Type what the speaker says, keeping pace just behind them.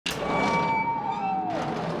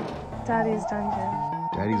Daddy's Dungeon.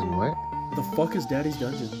 Daddy's what? The fuck is Daddy's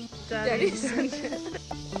Dungeon? Daddy's Dungeon.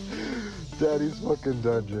 Daddy's fucking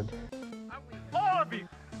dungeon. All of you!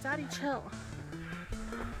 Daddy, chill.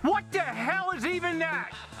 What the hell is even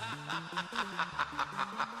that?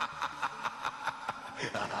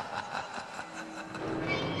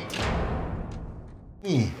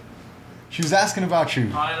 Me. She was asking about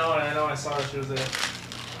you. I know, I saw her, she was there.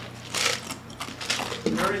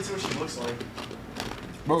 You already see what she looks like.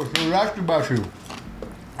 Bro, she was asking about you.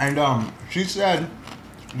 And she said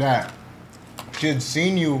that she had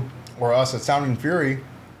seen you or us at Sound and Fury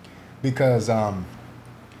because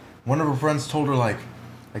one of her friends told her like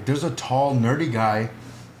there's a tall nerdy guy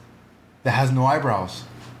that has no eyebrows.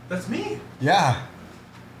 That's me? Yeah.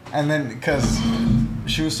 And then because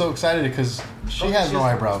she was so excited because she has no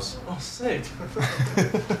eyebrows. Oh, sick.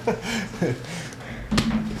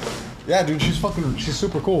 Yeah, dude, she's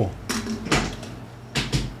super cool.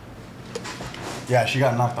 Yeah, she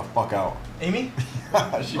got knocked the fuck out. Amy?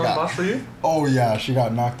 She From Mosh for You? Oh yeah, she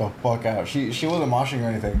got knocked the fuck out. She wasn't moshing or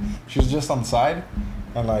anything. She was just on the side,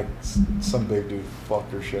 and like some big dude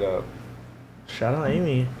fucked her shit up. Shout out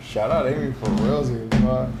Amy. Shout out Amy for realsies,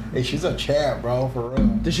 bro. Hey, she's a champ, bro, for real.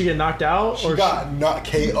 Did she get knocked out? She got not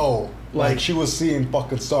KO. Like Like- she was seeing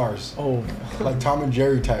fucking stars. Oh. Like Tom and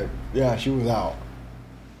Jerry type. Yeah, she was out.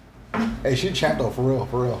 Hey, she a champ though, for real,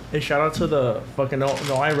 for real. Hey, shout out to the fucking no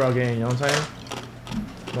eyebrow gang, you know what I'm saying?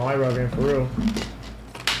 No eyebrow gang, for real.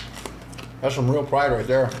 That's some real pride right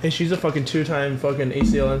there. Hey, she's a fucking 2-time fucking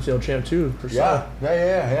ACL, MCL champ too. Yeah,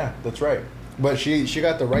 yeah. That's right. But she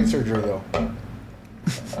got the right surgery though.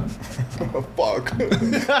 Fuck.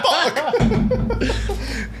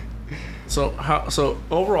 So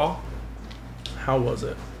overall, how was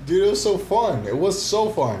it? Dude, it was so fun. It was so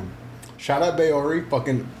fun. Shout out Bayori,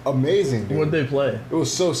 fucking amazing, dude. What'd they play? It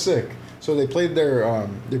was so sick. So they played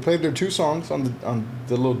their 2 songs on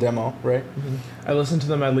the little demo, right? Mm-hmm. I listened to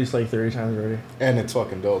them at least like 30 times already. And it's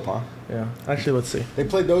fucking dope, huh? Yeah. Actually, let's see. They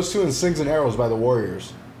played those 2 and Slings and Arrows by the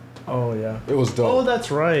Warriors. Oh yeah. It was dope. Oh,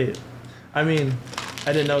 that's right. I mean,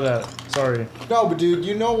 I didn't know that. Sorry. No, but dude,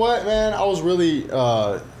 you know what, man? I was really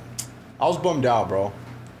I was bummed out, bro.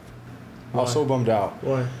 I was so bummed out.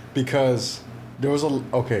 Why? Because there was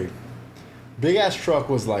Big Ass Truck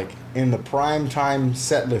was like in the prime time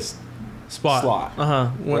set list slot.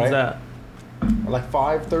 When's right? that? Like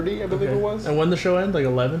 5:30, I believe it was. And when the show end? Like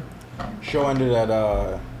 11? Show ended at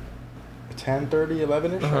 10:30,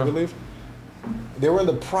 11ish, I believe. They were in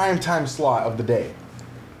the prime time slot of the day.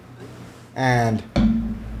 And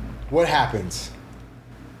what happens?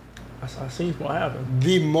 I see what happened.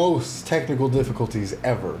 The most technical difficulties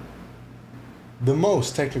ever. The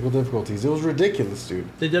most technical difficulties. It was ridiculous, dude.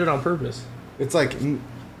 They did it on purpose. It's like,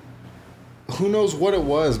 who knows what it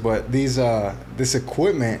was, but this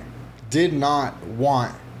equipment did not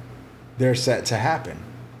want their set to happen.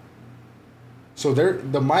 So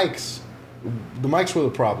the mics were the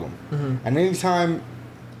problem. Mm-hmm. And anytime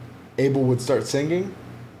Abel would start singing,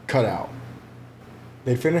 cut out.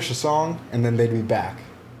 They'd finish a song and then they'd be back,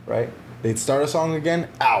 right? They'd start a song again,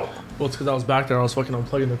 out. Well, it's because I was back there. I was fucking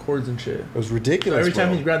unplugging the cords and shit. It was ridiculous. Every time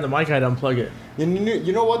bro. he grabbed the mic, I'd unplug it.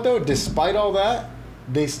 You know what though? Despite all that,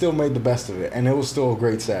 they still made the best of it, and it was still a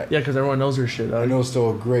great set. Yeah, because everyone knows their shit. And it was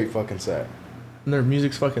still a great fucking set. And their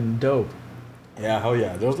music's fucking dope. Yeah, hell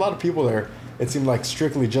yeah. There was a lot of people there. It seemed like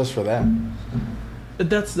strictly just for them.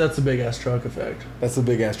 That's the big ass truck effect. That's the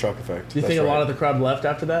big ass truck effect. Do you think a lot of the crowd left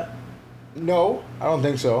after that? No, I don't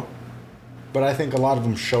think so. But I think a lot of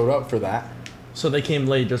them showed up for that. So they came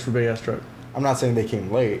late just for big ass truck. I'm not saying they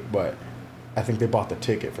came late, but I think they bought the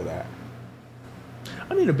ticket for that.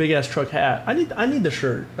 I need a big ass truck hat. I need the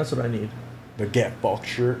shirt. That's what I need. The Get Fucked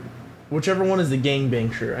shirt. Whichever one is the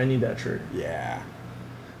gangbang shirt. I need that shirt. Yeah.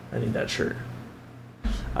 I need that shirt.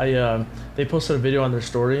 They posted a video on their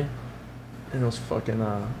story, and it was fucking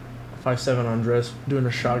 5'7" Andres doing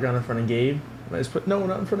a shotgun in front of Gabe. And I just put no,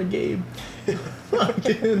 not in front of Gabe.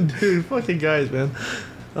 Fucking dude, fucking guys, man.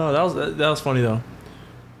 Oh, that was funny though.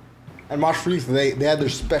 And Mosh for Youth, they had their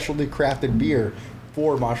specialty crafted beer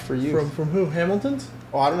for Mosh for Youth. From who? Hamilton's?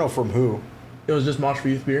 Oh, I don't know from who. It was just Mosh for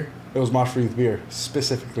Youth beer. It was Mosh for Youth beer,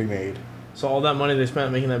 specifically made. So all that money they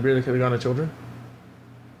spent making that beer, they could have gone to children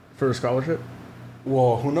for a scholarship.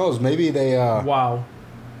 Well, who knows? Maybe they. Wow.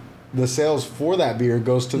 The sales for that beer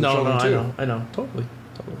goes to the children too. I know, totally.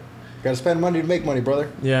 Gotta spend money to make money,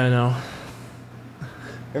 brother. Yeah, I know.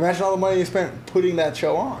 Imagine all the money you spent putting that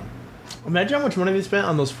show on. Imagine how much money they spent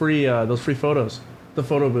on those free photos. The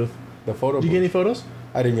photo booth. The photo booth. Did you get any photos?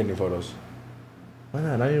 I didn't get any photos. Why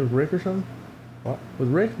not? Not even with Rick or something? What? With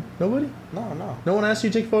Rick? Nobody? No. No one asked you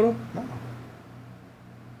to take a photo? No.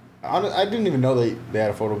 I didn't even know they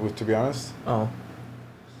had a photo booth, to be honest. Oh.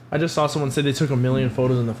 I just saw someone say they took 1 million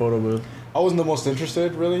photos in the photo booth. I wasn't the most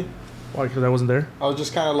interested, really. Why? Because I wasn't there? I was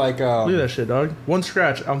just kind of like... Look at that shit, dog. One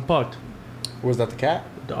scratch, I'm fucked. Was that the cat?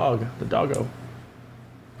 The dog. The doggo.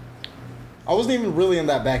 I wasn't even really in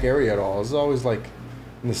that back area at all. It was always like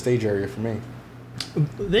in the stage area for me.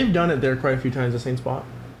 They've done it there quite a few times, the same spot.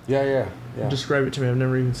 Yeah. Describe it to me. I've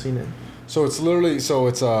never even seen it. So it's literally... So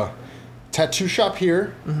it's a tattoo shop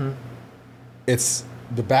here. Mm-hmm. It's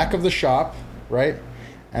the back of the shop, right?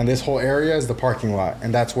 And this whole area is the parking lot.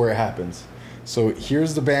 And that's where it happens. So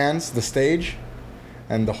here's the bands, the stage.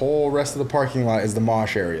 And the whole rest of the parking lot is the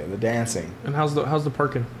mosh area, the dancing. And how's the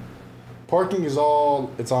parking? Parking is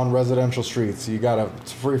it's on residential streets.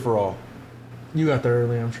 It's free for all. You got there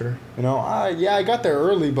early, I'm sure. You know, I got there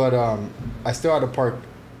early, but I still had to park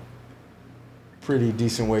pretty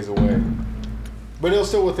decent ways away. But it was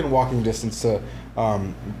still within walking distance to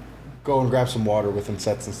go and grab some water within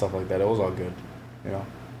sets and stuff like that. It was all good, you know.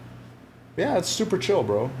 Yeah, it's super chill,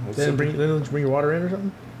 bro. They didn't bring your water in or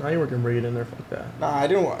something? Nah, you weren't gonna bring it in there. Fuck that. Nah, I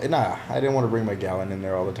didn't want to bring my gallon in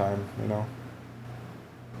there all the time, you know.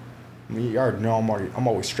 I mean, you already know I'm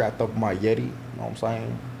always strapped up with my Yeti. You know what I'm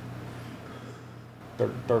saying?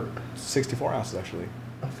 They're 64 ounces actually.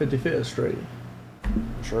 55 straight.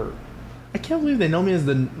 Sure. I can't believe they know me as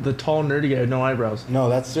the tall nerdy guy with no eyebrows. No,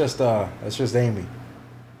 that's just Amy.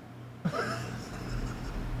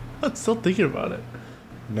 I'm still thinking about it.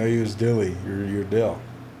 No, you was Dilly. You're Dill.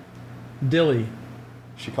 Dilly.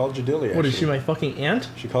 She called you Dilly. Actually. What is she, my fucking aunt?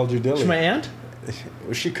 She called you Dilly. She my aunt?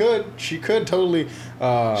 She could totally.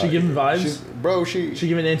 She giving vibes. She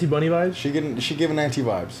giving Auntie Bunny vibes. She giving Auntie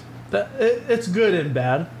vibes. It's good and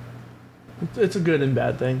bad. It's a good and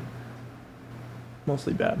bad thing.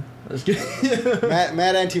 Mostly bad. Just kidding.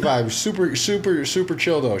 Mad Auntie vibes. Super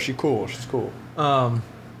chill though. She's cool.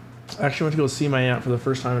 I actually went to go see my aunt for the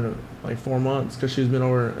first time in like 4 months because she's been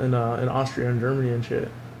over in Austria and Germany and shit.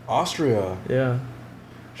 Austria. Yeah.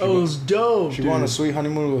 It was dope. She went on a sweet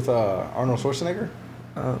honeymoon with Arnold Schwarzenegger.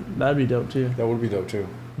 That'd be dope too. That would be dope too.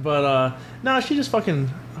 But no, she just fucking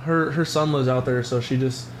her son lives out there, so he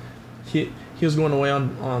was going away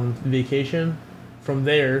on vacation from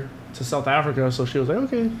there to South Africa, so she was like,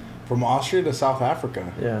 okay. From Austria to South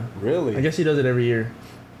Africa. Yeah. Really? I guess he does it every year.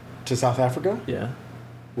 To South Africa? Yeah.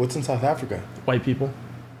 What's in South Africa? White people.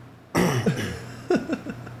 I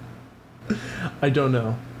don't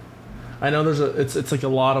know. I know it's like a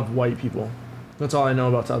lot of white people. That's all I know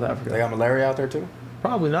about South Africa. They got malaria out there too?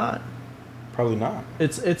 Probably not. Probably not.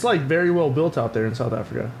 It's like very well built out there in South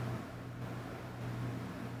Africa.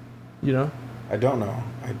 You know? I don't know.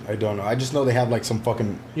 I don't know. I just know they have like some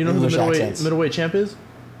fucking You know English who the accents. middleweight champ is?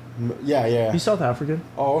 Yeah. He's South African.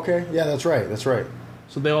 Oh, okay. Yeah, that's right.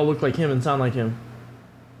 So they all look like him and sound like him.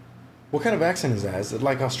 What kind of accent is that? Is it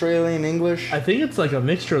like Australian English? I think it's like a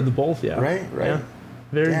mixture of the both, yeah. Right. Yeah.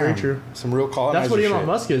 Very, Damn. very true. Some real colonizer That's what Elon shit.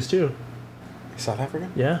 Musk is, too. South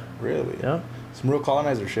African? Yeah. Really? Yeah. Some real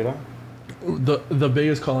colonizer shit, huh? The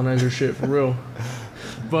biggest colonizer shit, for real.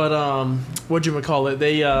 But, whatchamacallit,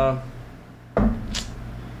 they,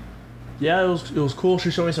 yeah, it was cool.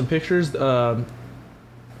 She showed me some pictures.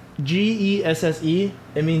 Gesse,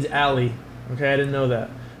 it means alley. Okay, I didn't know that.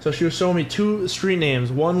 So she was showing me 2 street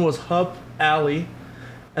names. One was Hupp Alley,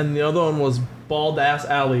 and the other one was Bald Ass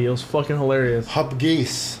Alley. It was fucking hilarious. Hupp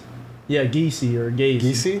Geese. Yeah, Geese or Gaze.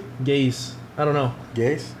 Geese? Gaze. I don't know.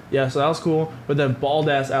 Gaze? Yeah, so that was cool. But then Bald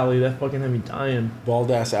Ass Alley, that fucking had me dying. Bald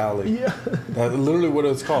Ass Alley. Yeah. That's literally what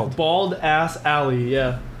it's called. Bald Ass Alley,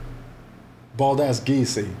 yeah. Bald Ass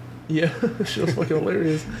Geese. Yeah, she was fucking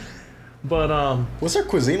hilarious. But, what's their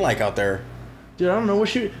cuisine like out there? dude, I don't know what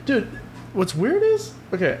dude, what's weird is,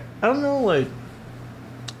 okay, I don't know, like,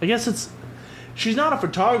 I guess she's not a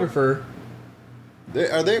photographer.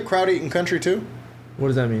 Are they a crowd eating country too? What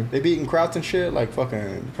does that mean? They be eating krauts and shit, like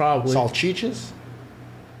fucking Probably. salchichas?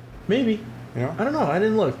 Maybe. You know? I don't know. I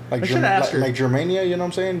didn't look. Like I should have asked her. Like Germania, you know what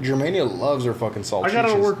I'm saying? Germania loves their fucking salchichas. I got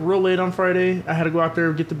out of work real late on Friday. I had to go out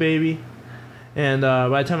there get the baby. And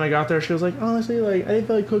by the time I got there, she was like, honestly, like, I didn't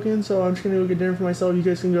feel like cooking, so I'm just going to go get dinner for myself. You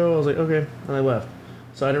guys can go. I was like, okay. And I left.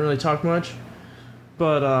 So I didn't really talk much.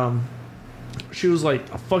 But she was like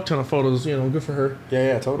a fuck ton of photos, you know, good for her.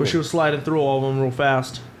 Yeah, totally. But she was sliding through all of them real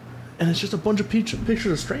fast. And it's just a bunch of pictures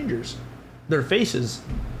of strangers. Their faces.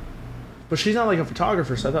 But she's not like a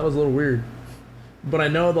photographer, so I thought it was a little weird. But I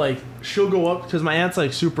know, like, she'll go up, because my aunt's,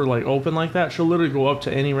 like, super, like, open like that. She'll literally go up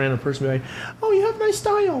to any random person and be like, oh, you have nice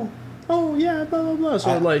style. Oh, yeah, blah, blah, blah.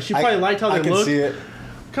 So, like, she probably liked how they look. I can see it.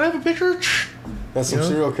 Can I have a picture? That's some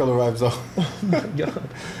serial killer vibes, though. Oh, my God.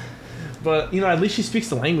 But, you know, at least she speaks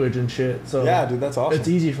the language and shit. So Yeah, dude, that's awesome. it's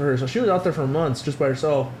easy for her. So she was out there for months just by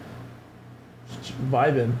herself.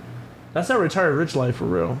 Vibing. That's that retired rich life for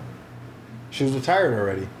real. She was retired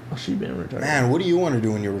already. Oh, she been retired. Man, what do you want to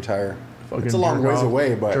do when you retire? Fucking It's a long jerk ways off.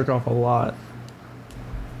 away, but Jerk off a lot.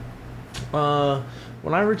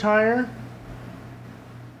 When I retire,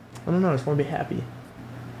 I don't know. I just want to be happy.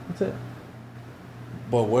 That's it.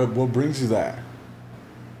 but what brings you that?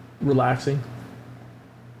 Relaxing.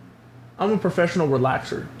 I'm a professional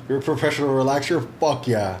relaxer. You're a professional relaxer? Fuck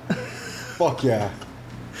yeah. Fuck yeah.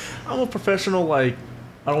 I'm a professional, like,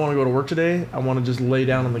 I don't want to go to work today. I want to just lay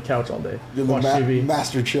down on the couch all day. You're Watch the TV.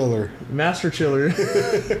 master chiller. Master chiller.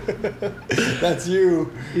 That's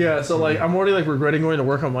you. Yeah, so, like, I'm already, like, regretting going to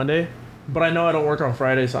work on Monday. But I know I don't work on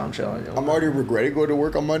Friday, so I'm chilling. I'm already regretting going to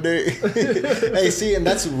work on Monday. Hey, see, and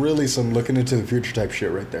that's really some looking into the future type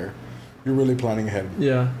shit right there. You're really planning ahead.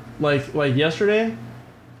 Yeah. Like yesterday,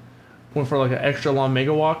 went for, like, an extra long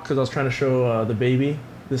mega walk because I was trying to show the baby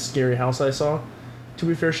this scary house I saw. To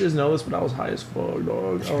be fair, she doesn't know this, but I was high as fuck,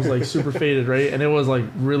 dog. I was, like, super faded, right? And it was, like,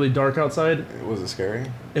 really dark outside. Was it scary?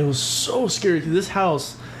 It was so scary because this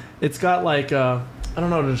house, it's got, like, I don't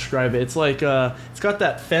know how to describe it. It's like, it's got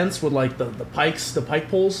that fence with, like, the pike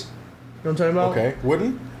poles. You know what I'm talking about? Okay.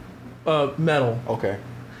 Wooden? Metal. Okay.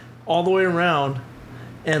 All the way around,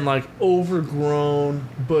 and, like, overgrown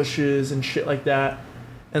bushes and shit like that.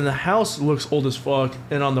 And the house looks old as fuck.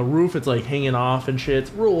 And on the roof, it's, like, hanging off and shit. It's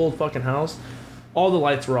a real old fucking house. All the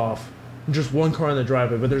lights were off. Just one car in the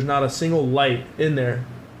driveway, but there's not a single light in there.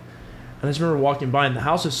 And I just remember walking by, and the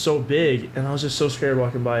house is so big, and I was just so scared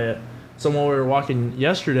walking by it. So when we were walking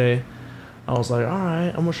yesterday, I was like, all right,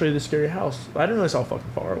 I'm going to show you this scary house. I didn't realize how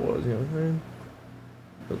fucking far it was, you know what I mean?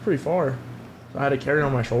 It was pretty far. So I had to carry it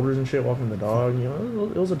on my shoulders and shit, walking the dog, you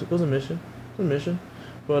know. It was a mission. It was a mission.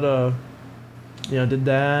 But, yeah, I did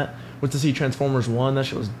that. Went to see Transformers 1. That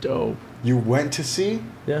shit was dope. You went to see?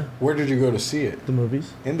 Yeah. Where did you go to see it? The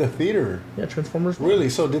movies. In the theater. Yeah, Transformers 1. Really?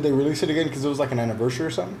 So did they release it again because it was like an anniversary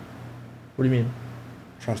or something? What do you mean?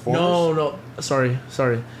 Transformers? No. Sorry.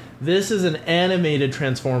 This is an animated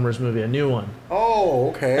Transformers movie, a new one. Oh,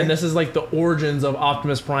 okay. And this is like the origins of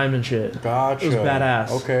Optimus Prime and shit. Gotcha. It was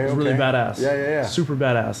badass. Okay, It was really badass. Yeah. Super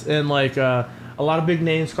badass. And like a lot of big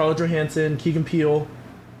names: Scarlett Johansson, Keegan Peele,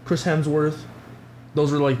 Chris Hemsworth.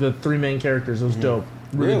 Those were like the three main characters. It was dope.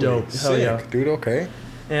 Really dope. Sick, Hell yeah. dude. Okay.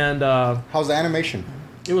 And how's the animation?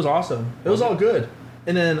 it was awesome. It was all good.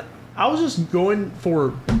 And then I was just going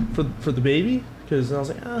for the baby because I was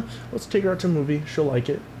like, let's take her out to a movie. She'll like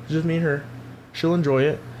it. It's just me and her. She'll enjoy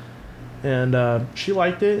it. And she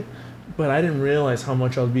liked it, but I didn't realize how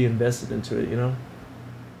much I would be invested into it, you know?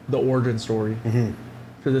 The origin story.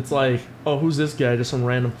 Because it's like, oh, who's this guy? Just some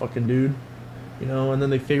random fucking dude. You know? And then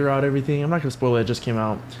they figure out everything. I'm not going to spoil it. It just came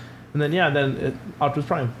out. And then, Optimus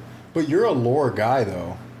Prime. But you're a lore guy,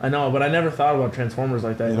 though. I know, but I never thought about Transformers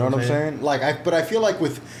like that. You know what I'm saying? But I feel like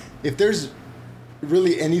if there's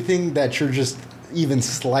really anything that you're just even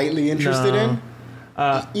slightly interested in,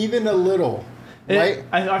 even a little, right?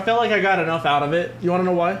 I felt like I got enough out of it. You want to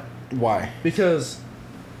know why? Why? Because,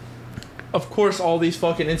 of course, all these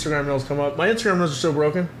fucking Instagram reels come up. My Instagram reels are so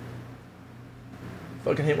broken.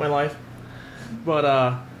 Fucking hate my life.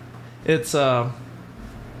 But it's all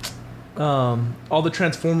the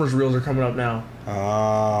Transformers reels are coming up now.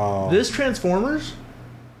 Oh. This Transformers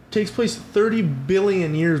takes place 30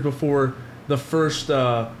 billion years before the first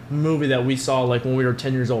movie that we saw, like when we were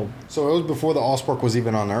 10 years old. So it was before the Allspark was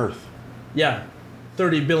even on Earth. Yeah,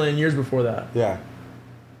 30 billion years before that. Yeah.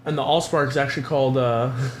 And the Allspark is actually called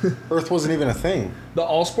Earth wasn't even a thing. the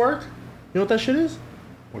Allspark. You know what that shit is?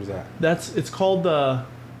 What is that? It's called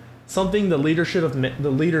something the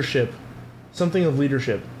leadership, something of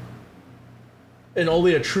leadership. And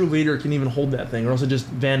only a true leader can even hold that thing, or else it just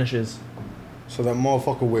vanishes. So that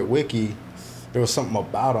motherfucker with Wiki, there was something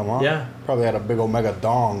about him, huh? Yeah. Probably had a big old mega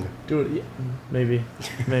dong. Dude, yeah, maybe.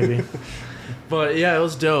 But yeah, it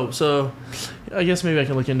was dope. So I guess maybe I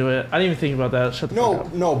can look into it. I didn't even think about that. Shut the fuck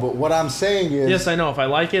up. No, but what I'm saying is... Yes, I know. If I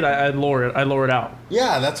like it, I'd lower it out.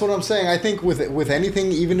 Yeah, that's what I'm saying. I think with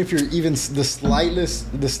anything, even if you're even the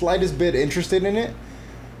slightest bit interested in it,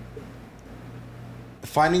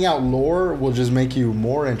 finding out lore will just make you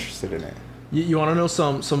more interested in it. You want to know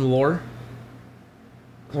some lore?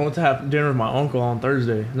 I went to have dinner with my uncle on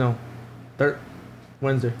Thursday. No,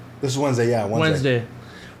 Wednesday. This is Wednesday, yeah. Wednesday.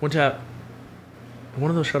 Went to have one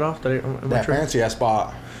of those shut off. That fancy ass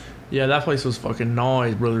spot. Yeah, that place was fucking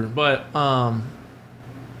nice, brother. But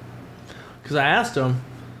because I asked him,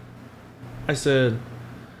 I said,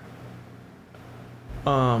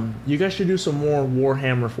 you guys should do some more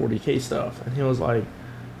Warhammer 40K stuff, and he was like,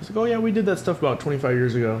 He's like, oh yeah, we did that stuff about 25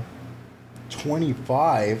 years ago.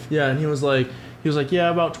 25. Yeah, and he was like, yeah,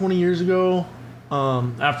 about 20 years ago,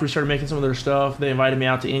 after we started making some of their stuff, they invited me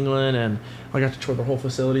out to England, and I got to tour their whole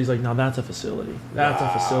facility. He's like, now that's a facility. That's a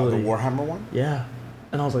facility. The Warhammer one? Yeah.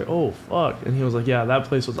 And I was like, oh, fuck. And he was like, yeah, that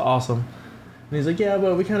place was awesome. And he's like, yeah,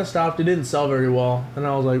 but we kind of stopped. It didn't sell very well. And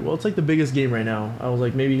I was like, well, it's like the biggest game right now. I was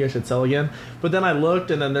like, maybe you guys should sell again. But then I looked,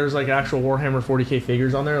 and then there's like actual Warhammer 40K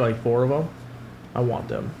figures on there, like 4 of them. I want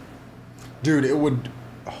them. Dude, it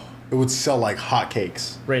would sell like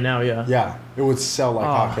hotcakes. Right now, yeah. Yeah, it would sell like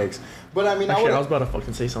hotcakes. But I mean, actually, I was about to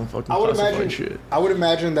fucking say some fucking classified shit. I would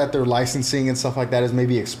imagine that their licensing and stuff like that is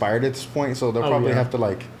maybe expired at this point, so they'll probably have to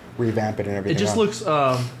like revamp it and everything. It just looks,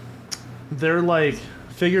 they're like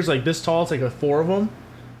figures like this tall. It's like 4 of them,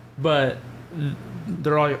 but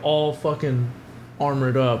they're like all fucking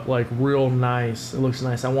armored up, like real nice. It looks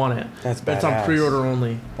nice. I want it. That's badass. But it's on pre-order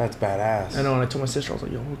only. That's badass. I know. And I told my sister, I was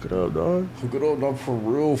like, yo, hook it up, dog. Hook it up, dog, for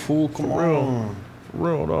real, fool. Come on. For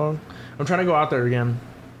real, dog. I'm trying to go out there again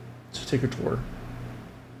to take a tour.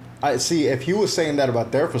 I see. If he was saying that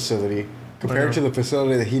about their facility compared to the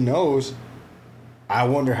facility that he knows, I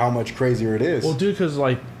wonder how much crazier it is. Well, dude, because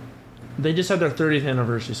like they just had their 30th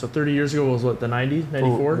anniversary. So 30 years ago was what, the 90s,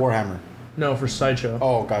 94? Warhammer. No, for Sideshow.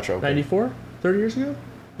 Oh, gotcha. Okay. 94? 30 years ago?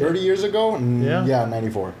 30 years ago? Yeah. Yeah,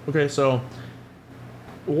 94. Okay, so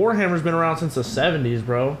Warhammer's been around since the 70s,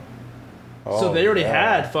 bro. Oh, so they already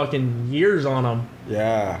had fucking years on them.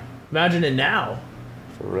 Yeah. Imagine it now.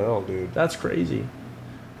 For real, dude. That's crazy.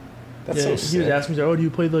 That's so sick. He was asking me, oh, do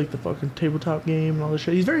you play like the fucking tabletop game and all this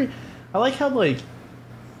shit? He's very... I like how, like,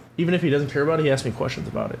 even if he doesn't care about it, he asks me questions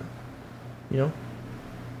about it. You know?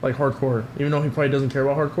 Like hardcore. Even though he probably doesn't care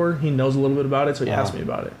about hardcore, he knows a little bit about it, so he asks me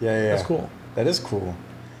about it. Yeah. That's cool. That is cool.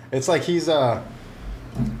 It's like he's okay,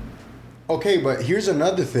 but here's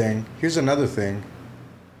another thing.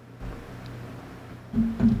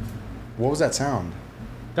 What was that sound?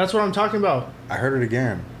 That's what I'm talking about. I heard it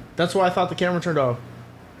again. That's why I thought the camera turned off.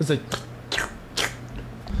 It's like...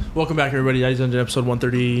 Welcome back, everybody. Guys, into episode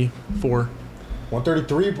 134.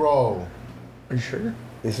 133, bro. Are you sure?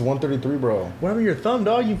 This is 133, bro. What happened to your thumb,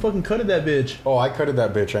 dog? You fucking cutted that bitch. Oh, I cutted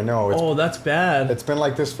that bitch. I know. That's bad. It's been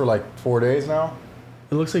like this for like 4 days now.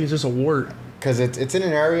 It looks like it's just a wart. Because it's in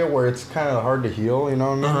an area where it's kind of hard to heal, you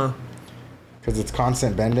know what I mean? Because it's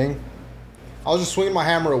constant bending. I was just swinging my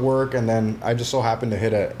hammer at work, and then I just so happened to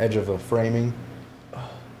hit an edge of the framing.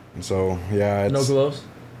 And so, yeah. No gloves?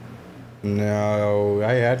 No,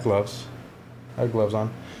 I had gloves. I had gloves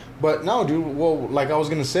on. But no, dude, well, like I was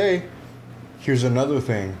going to say, here's another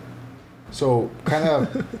thing. So, kind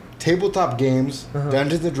of tabletop games,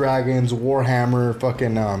 Dungeons and Dragons, Warhammer,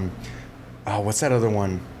 fucking, what's that other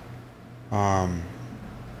one?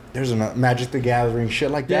 There's a Magic the Gathering,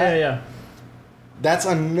 shit like that. Yeah. That's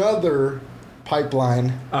another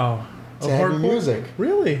pipeline to heavy music.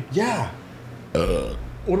 Really? Yeah.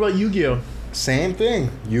 What about Yu-Gi-Oh? Same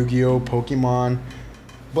thing. Yu-Gi-Oh, Pokemon.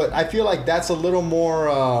 But I feel like that's a little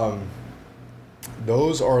more,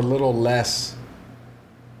 those are a little less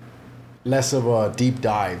of a deep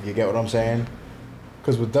dive. You get what I'm saying?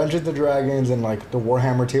 Because with Dungeons and Dragons and like the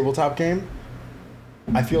Warhammer tabletop game,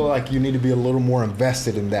 I feel like you need to be a little more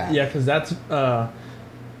invested in that. Yeah, because that's, yeah.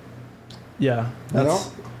 That's, you know?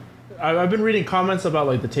 I've been reading comments about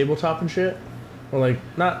like the tabletop and shit. Or like,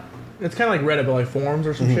 not, it's kind of like Reddit, but like forums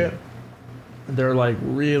or some shit. They're like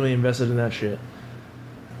really invested in that shit.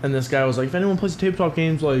 And this guy was like, if anyone plays tabletop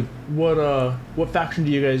games, like, what faction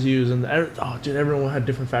do you guys use? And dude, everyone had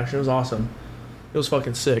different factions. It was awesome. It was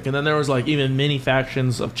fucking sick. And then there was like even mini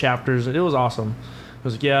factions of chapters, and it was awesome. I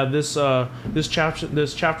was like, yeah, this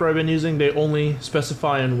chapter I've been using, they only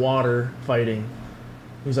specify in water fighting.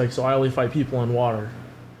 He's like, so I only fight people in water.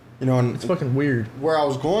 You know, and it's fucking weird. Where I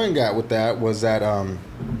was going at with that was that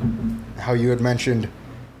how you had mentioned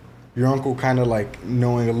your uncle kind of like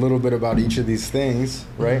knowing a little bit about each of these things,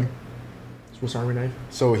 right? Swiss Army knife.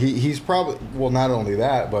 So he's probably, well, not only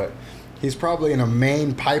that, but he's probably in a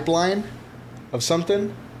main pipeline of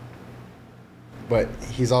something. But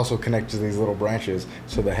he's also connected to these little branches.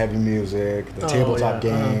 So the heavy music, the tabletop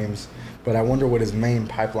games. But I wonder what his main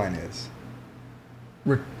pipeline is.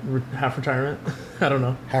 Half retirement? I don't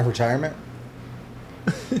know. Half retirement?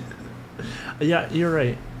 Yeah, you're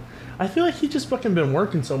right. I feel like he's just fucking been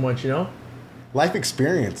working so much, you know? Life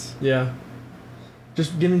experience. Yeah.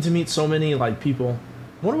 Just getting to meet so many, like, people.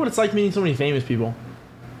 I wonder what it's like meeting so many famous people.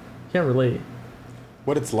 Can't relate.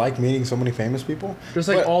 What it's like meeting so many famous people? Just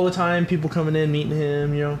like all the time, people coming in, meeting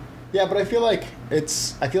him, you know? Yeah, but I feel like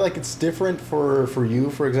it's different for you,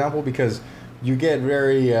 for example, because you get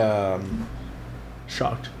very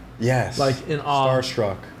shocked. Yes. Like in awe.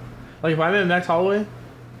 Starstruck. Like if I met Max Holloway,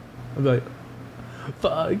 I'd be like,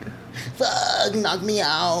 fuck. Fuck, knock me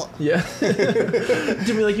out. Yeah.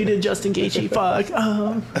 Do me like you did Justin Gaethje. Fuck.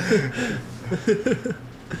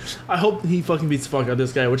 I hope he fucking beats the fuck out of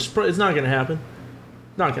this guy, which is it's not gonna happen.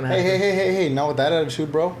 Not gonna happen. Hey! Not with that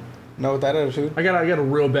attitude, bro. Not with that attitude. I got a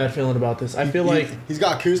real bad feeling about this. I feel like he's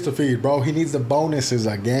got kids to feed, bro. He needs the bonuses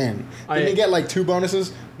again. Didn't he get like 2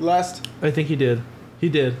 bonuses last? I think he did. He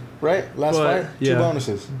did. Right? Last fight? 2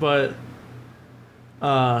 bonuses. But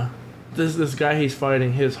this guy he's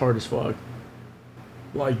fighting his hard as fuck.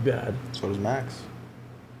 Like bad. So does Max.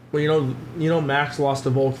 Well, you know Max lost to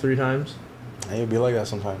Volk 3 times. Hey, it'd be like that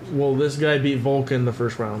sometimes. Well, this guy beat Volk in the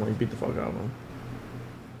first round. Like beat the fuck out of him.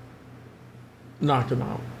 Knocked him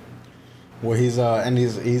out. Well, he's I'm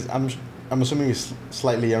assuming he's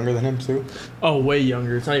slightly younger than him too. Oh, way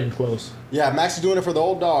younger. It's not even close. Yeah, Max is doing it for the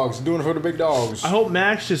old dogs, doing it for the big dogs. I hope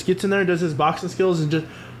Max just gets in there and does his boxing skills and just.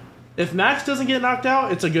 If Max doesn't get knocked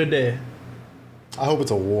out, it's a good day. I hope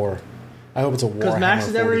it's a war. Because Max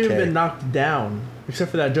has never even been knocked down, except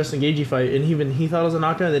for that Justin Gaethje fight, and even he thought it was a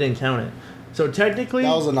knockdown. They didn't count it. So technically,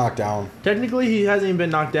 that was a knockdown. Technically, he hasn't even been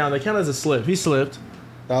knocked down. They count it as a slip. He slipped.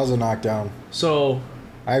 That was a knockdown. So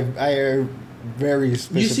I very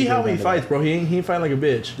specifically. You see how he fights, bro. He fight like a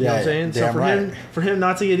bitch. You know what I'm saying? So for him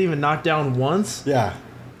not to get even knocked down once. Yeah.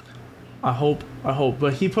 I hope.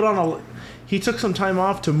 But he took some time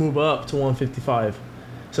off to move up to 155.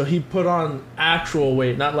 So he put on actual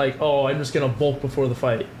weight, not like, oh, I'm just gonna bulk before the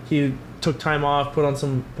fight. He took time off, put on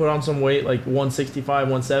some weight like 165,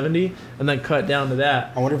 170, and then cut down to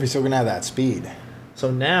that. I wonder if he's still gonna have that speed.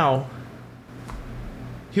 So now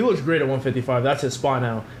he looks great at 155. That's his spot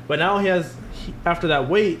now. But now after that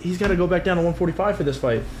weight, he's got to go back down to 145 for this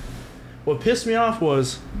fight. What pissed me off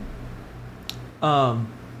was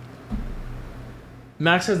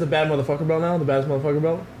Max has the bad motherfucker belt now, the baddest motherfucker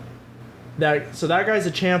belt. So that guy's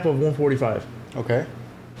a champ of 145. Okay.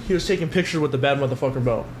 He was taking pictures with the bad motherfucker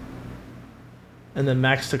belt. And then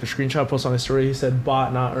Max took a screenshot, post on his story. He said,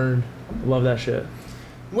 bought, not earned. Love that shit.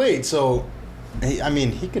 Wait, so...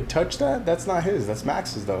 he could touch that? That's not his. That's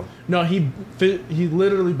Max's, though. No, he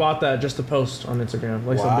literally bought that just to post on Instagram.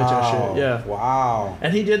 Like some bitch ass shit. Yeah. Wow.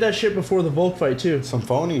 And he did that shit before the Volk fight, too. Some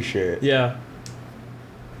phony shit. Yeah.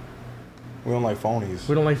 We don't like phonies.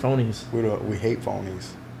 We don't like phonies. We hate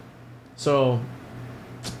phonies. So,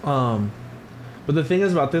 but the thing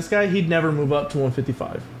is about this guy, he'd never move up to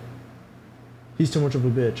 155. He's too much of a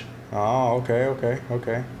bitch. Oh,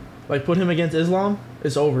 okay. Like, put him against Islam,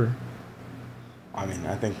 it's over. I mean,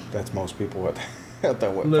 I think that's most people at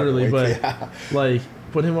that weight. Literally, but yeah. like,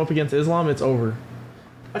 put him up against Islam, it's over.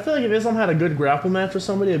 I feel like if Islam had a good grapple match with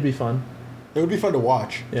somebody, it'd be fun. It would be fun to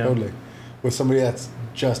watch, totally. With somebody that's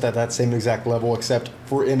just at that same exact level, except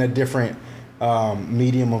for in a different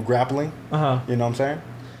medium of grappling. You know what I'm saying?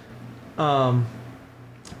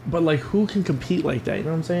 But like, who can compete like that? You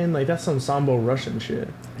know what I'm saying? Like, that's some Sambo Russian shit.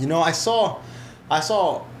 You know, I saw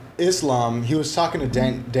Islam. He was talking to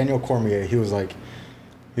Daniel Cormier. He was like,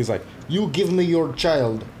 you give me your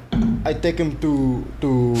child, I take him to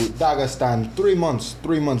Dagestan. 3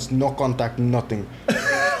 months, no contact, nothing.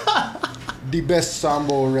 The best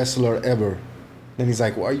Sambo wrestler ever. Then he's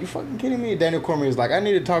like, well, are you fucking kidding me? Daniel Cormier is like, I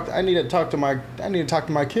need to talk to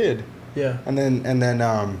my kid. Yeah. And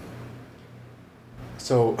then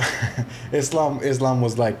so Islam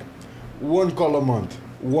was like, one call a month.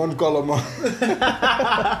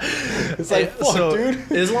 It's like, fuck, so,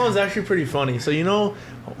 dude. Islam is actually pretty funny. So, oh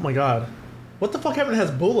my god. What the fuck happened to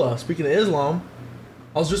Hezbollah? Speaking of Islam,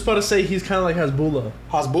 I was just about to say he's kind of like Hezbollah.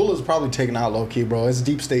 Hezbollah's probably taken out low key, bro. It's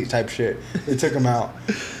deep state type shit. They took him out.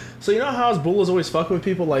 So, how Hezbollah's always fucking with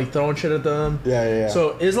people, like throwing shit at them? Yeah.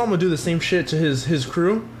 So, Islam would do the same shit to his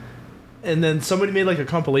crew. And then somebody made like a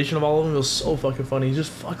compilation of all of them. It was so fucking funny. He's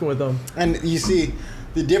just fucking with them. And you see,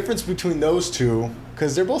 the difference between those two,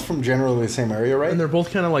 because they're both from generally the same area, right? And they're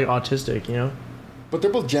both kind of like autistic, But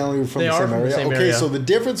they're both generally from the same area. Okay, so the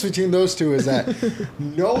difference between those two is that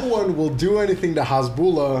no one will do anything to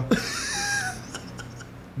Hezbollah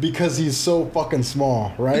because he's so fucking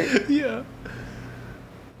small, right? Yeah.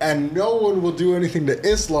 And no one will do anything to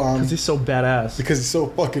Islam because he's so badass. Because he's so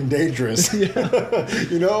fucking dangerous. Yeah.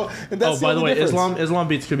 And that's by the way, difference. Islam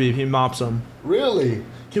beats Khabib. He mops him. Really?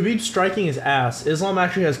 Khabib's striking is ass. Islam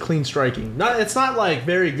actually has clean striking. It's not like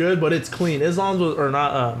very good, but it's clean. Islam's was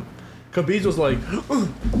Khabib's was like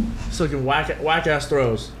so fucking whack ass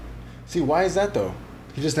throws. See, why is that though?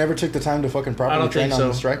 He just never took the time to fucking properly train on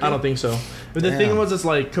the striking? I don't think so. But the thing was, it's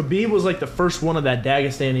like Khabib was like the first one of that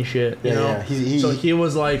Dagestani shit. You know? Yeah. So he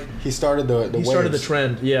was like he started the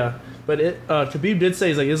trend. Yeah. But Khabib did say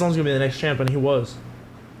he's like Islam's gonna be the next champ, and he was.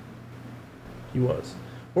 He was.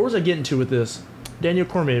 What was I getting to with this? Daniel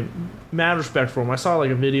Cormier, mad respect for him. I saw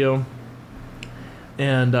like a video,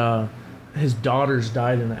 and his daughters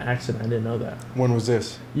died in an accident. I didn't know that. When was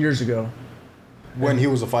this? Years ago. When he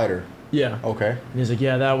was a fighter. Yeah. Okay. And he's like,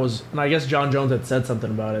 yeah, that was. And I guess John Jones had said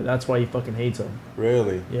something about it. That's why he fucking hates him.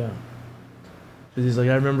 Really? Yeah. Because he's like,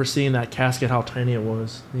 I remember seeing that casket, how tiny it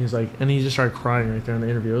was. And he's like, and he just started crying right there in the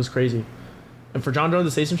interview. It was crazy. And for John Jones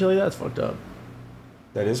to say some shit like that, it's fucked up.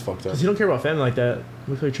 That is fucked up. Because he don't care about family like that.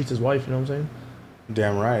 Look how he treats his wife, you know what I'm saying?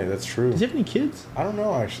 Damn right, that's true. Does he have any kids? I don't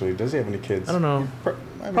know, actually. Does he have any kids? I don't know.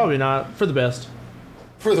 I mean, Probably not. For the best.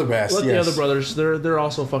 For the best, Let yes. the other brothers, they're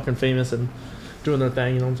also fucking famous and doing their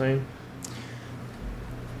thing, you know what I'm saying?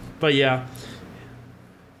 But yeah.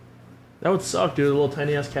 That would suck, dude. A little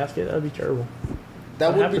tiny ass casket. That would be terrible. That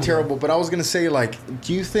What would be happened? terrible, but I was going to say, like,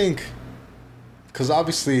 do you think... Because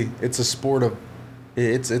obviously, it's a sport of...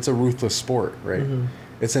 It's a ruthless sport, right? Mm-hmm.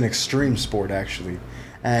 It's an extreme sport, actually.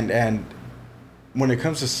 And when it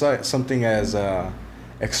comes to something as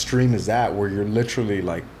extreme as that, where you're literally,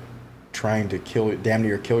 like, trying to damn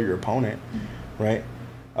near kill your opponent, right?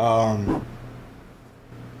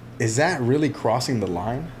 Is that really crossing the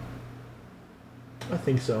line? I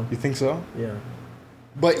think so. You think so? Yeah.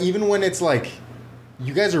 But even when it's like,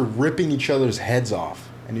 you guys are ripping each other's heads off,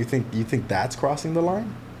 and you think that's crossing the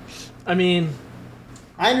line? I mean,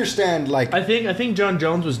 I understand, like, I think John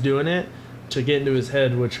Jones was doing it to get into his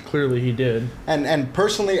head, which clearly he did. and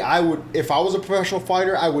personally, I would, if I was a professional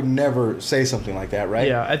fighter, I would never say something like that, right?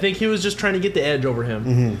 Yeah, I think he was just trying to get the edge over him.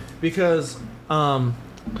 Mm-hmm. Because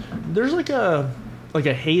there's like a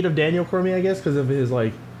hate of Daniel Cormier, I guess, because of his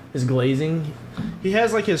glazing. He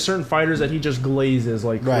has like his certain fighters that he just glazes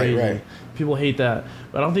like crazy. Right. People hate that,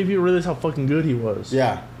 but I don't think people realize how fucking good he was.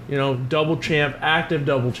 Yeah. You know, double champ, active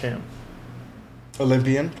double champ,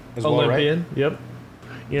 Olympian as well, Olympian. right? Yep.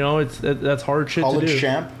 You know, that's hard shit to do. College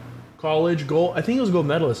champ. College gold. I think he was gold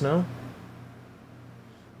medalist. No.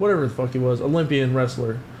 Whatever the fuck he was, Olympian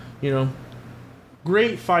wrestler. You know,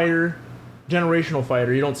 great fighter, generational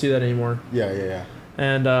fighter. You don't see that anymore. Yeah.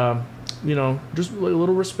 And you know, just a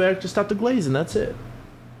little respect. Just stop the glazing. That's it.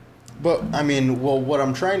 But I mean, well, what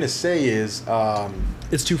I'm trying to say is,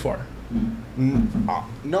 It's too far.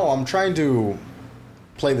 no, I'm trying to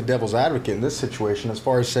play the devil's advocate in this situation, as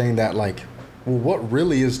far as saying that, like, well, what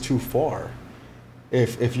really is too far?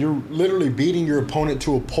 If you're literally beating your opponent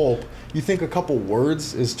to a pulp, you think a couple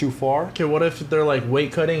words is too far? Okay, what if they're like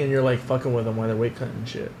weight cutting and you're like fucking with them while they're weight cutting and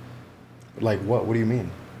shit? Like what? What do you mean?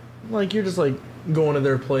 Like you're just like going to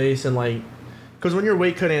their place and like, because when you're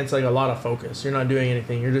weight cutting, it's like a lot of focus. You're not doing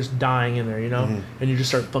anything. You're just dying in there, you know? Mhm. And you just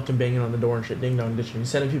start fucking banging on the door and shit, ding dong ditching. You're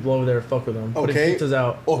sending people over there to fuck with them. Putting Okay. pizzas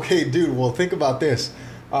out. Okay, dude. Well, think about this.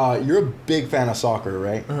 You're a big fan of soccer,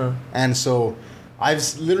 right? Uh-huh. And so,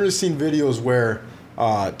 literally seen videos where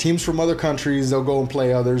teams from other countries, they'll go and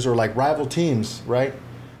play others, or like rival teams, right?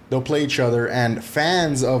 They'll play each other, and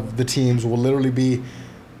fans of the teams will literally be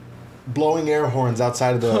blowing air horns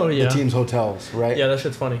outside of the team's hotels, right? Yeah, that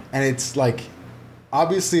shit's funny. And it's like,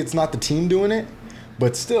 obviously, it's not the team doing it,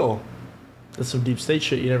 but still, That's some deep state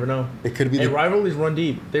shit. You never know. it could be Hey, the rivalries run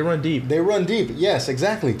deep. They run deep. They run deep, yes,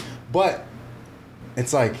 exactly. But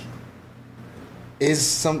it's like, is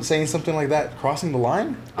saying something like that crossing the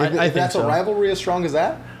line? I If think that's so. a rivalry as strong as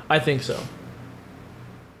that? I think so.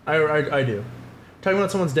 I do. Talking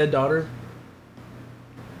about someone's dead daughter.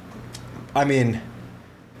 I mean,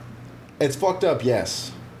 it's fucked up,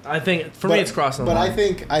 yes. I think for me it's crossing the But line.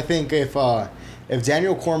 I think if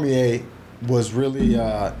Daniel Cormier was really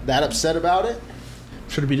that upset about it,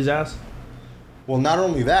 Should have beat his ass. well, not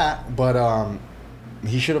only that, but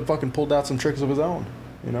he should have fucking pulled out some tricks of his own,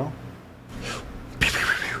 you know?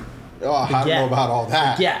 Oh, I don't know about all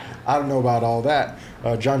that. Yeah. I don't know about all that.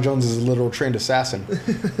 John Jones is a literal trained assassin.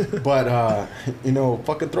 But, you know,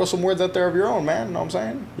 fucking throw some words out there of your own, man. You know what I'm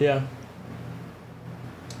saying? Yeah.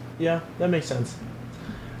 Yeah, that makes sense.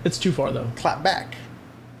 It's too far though. Clap back.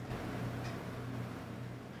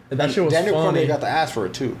 That shit was Daniel funny. Cormier got the ass for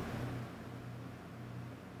it, too.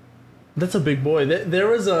 That's a big boy. There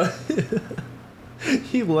was a.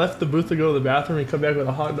 He left the booth to go to the bathroom and come back with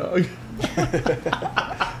a hot dog.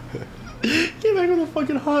 Came back with a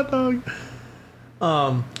fucking hot dog.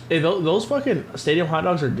 Hey, those fucking stadium hot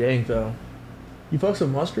dogs are dank though. You fuck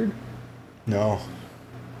some mustard? No.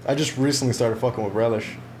 I just recently started fucking with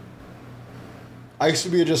relish. I used to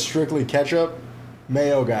be a just strictly ketchup,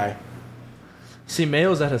 mayo guy. See,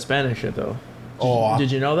 mayo's that Hispanic shit though. Oh,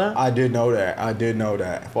 Did you know that? I did know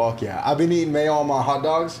that. Fuck yeah. I've been eating mayo on my hot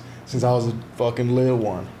dogs since I was a fucking little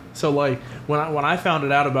one. So like when I found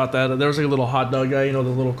it out about that, there was like a little hot dog guy, you know, the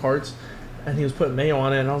little carts, and he was putting mayo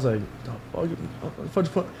on it, and I was like, the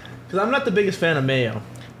fuck, because I'm not the biggest fan of mayo.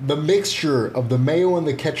 The mixture of the mayo and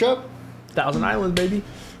the ketchup, Thousand Island, baby.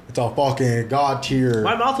 it's all fucking god tier.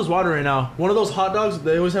 My mouth is watering right now. One of those hot dogs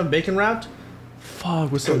they always have bacon wrapped.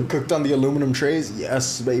 Fuck, with some. Cooked on the aluminum trays.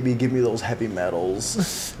 Yes, baby. Give me those heavy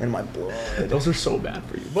metals in my blood. Those are so bad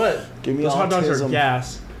for you. But Give me those hot dogs are autism.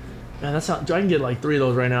 gas. Man, that's not. I can get like 3 of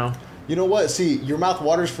those right now. You know what? See, your mouth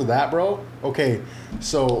waters for that, bro. Okay,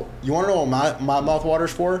 so you want to know what my mouth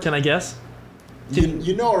waters for? Can I guess?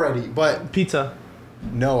 You know already, but Pizza.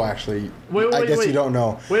 no, actually. Wait, I guess wait. you don't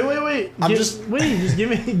know. Wait. Just give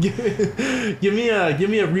me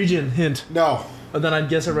a region hint. No, And then I'd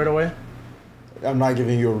guess it right away. I'm not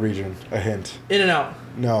giving you a region, a hint. In and Out.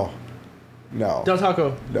 No. Del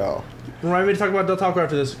Taco. No. Remind me to talk about Del Taco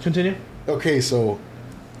after this. Continue. Okay, so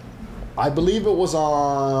I believe it was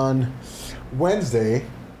on Wednesday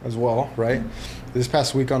as well, right? This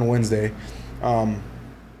past week on Wednesday,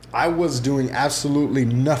 I was doing absolutely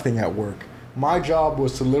nothing at work. My job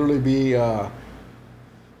was to literally be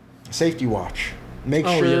safety watch. Make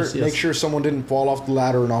sure someone didn't fall off the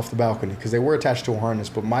ladder and off the balcony because they were attached to a harness.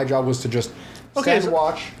 But my job was to just stand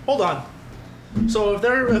watch. Hold on. So if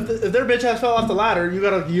their bitch ass fell off the ladder, you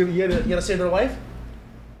gotta save their life.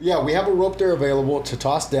 Yeah, we have a rope there available to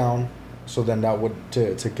toss down. So then that would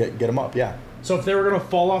to get them up. Yeah. So if they were gonna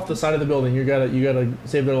fall off the side of the building, you gotta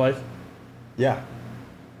save their life. Yeah.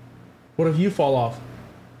 What if you fall off?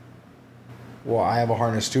 Well, I have a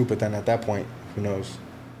harness too, but then at that point, who knows?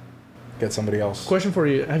 Get somebody else. Question for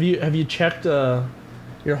you: Have you checked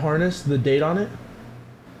your harness, the date on it?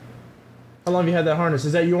 How long have you had that harness?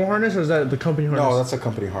 Is that your harness or is that the company harness? No, that's a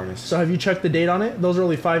company harness. So have you checked the date on it? Those are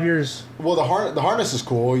only 5 years. Well, the harness is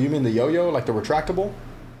cool. You mean the yo-yo, like the retractable?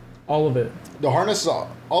 All of it. The harness, all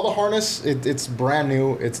the harness, it's brand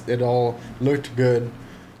new. It all looked good,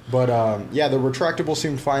 but yeah, the retractable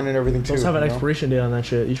seemed fine and everything too. Those have an expiration date on that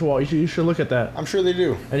shit. You should look at that. I'm sure they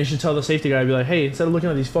do. And you should tell the safety guy, be like, hey, instead of looking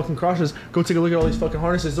at these fucking crosses, go take a look at all these fucking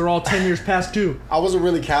harnesses. They're all 10 years past due. I wasn't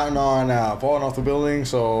really counting on falling off the building,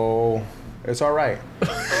 so it's all right.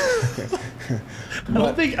 I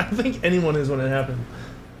don't think anyone is when it happened.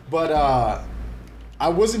 But I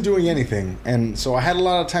wasn't doing anything, and so I had a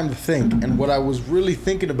lot of time to think. And what I was really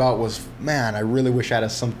thinking about was, man, I really wish I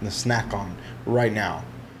had something to snack on right now.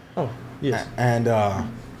 Oh, yes. And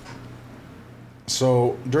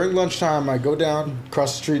so during lunchtime, I go down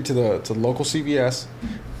across the street to the local CVS,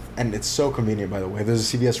 and it's so convenient, by the way.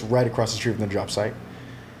 There's a CVS right across the street from the job site,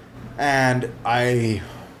 and I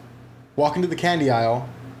walk into the candy aisle.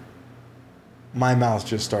 My mouth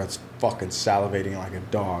just starts fucking salivating like a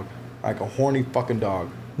dog. Like a horny fucking dog.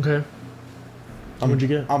 Okay. What'd you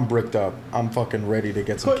get? I'm bricked up. I'm fucking ready to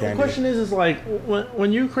get some candy. The question is like,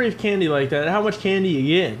 when you crave candy like that, how much candy you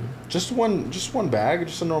get? Just one bag,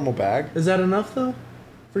 just a normal bag. Is that enough though,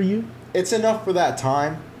 for you? It's enough for that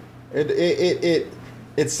time. It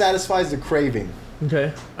satisfies the craving.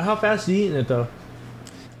 Okay. How fast are you eating it though?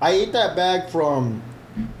 I ate that bag from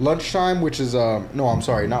lunchtime, which is no, I'm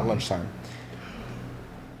sorry, not lunchtime.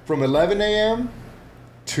 From 11 a.m.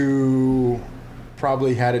 to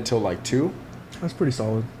probably had it till like 2. That's pretty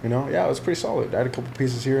solid. You know, yeah, it was pretty solid. I had a couple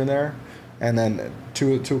pieces here and there, and then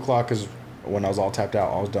 2 o'clock is when I was all tapped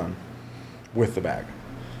out. I was done with the bag.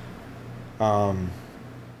 And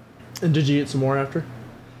did you get some more after?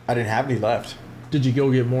 I didn't have any left. Did you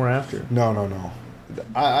go get more after? No.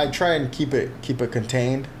 I try and keep it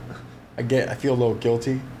contained. I feel a little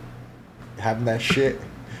guilty having that shit,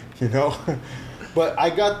 you know. But I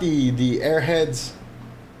got the Airheads.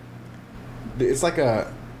 It's like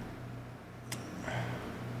a,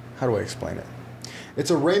 how do I explain it?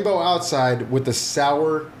 It's a rainbow outside with a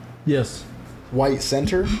sour, yes, white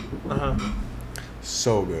center. Uh huh.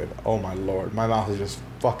 So good. Oh my lord, my mouth is just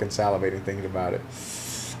fucking salivating thinking about it.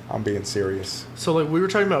 I'm being serious. So like we were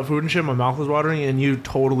talking about food and shit, my mouth was watering, and you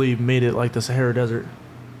totally made it like the Sahara Desert.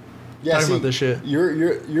 Yeah, talking about this shit.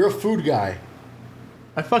 You're a food guy.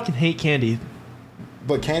 I fucking hate candy.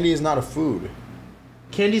 But candy is not a food.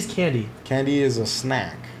 Candy's candy. Candy is a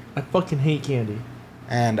snack. I fucking hate candy.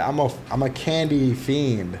 And I'm a candy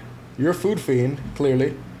fiend. You're a food fiend,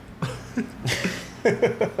 clearly.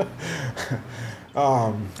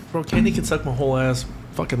 Bro, candy can suck my whole ass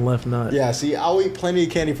fucking left nut. Yeah, see, I'll eat plenty of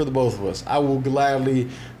candy for the both of us. I will gladly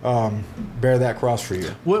bear that cross for you.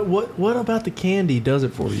 What about the candy does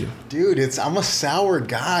it for you? Dude, I'm a sour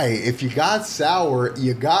guy. If you got sour,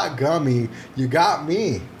 you got gummy, you got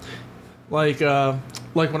me. Like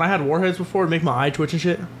when I had warheads before, it'd make my eye twitch and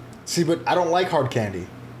shit. See, but I don't like hard candy.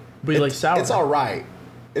 But you like sour. It's all right.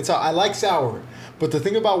 I like sour. But the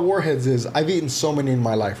thing about Warheads is I've eaten so many in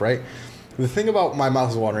my life, right? The thing about my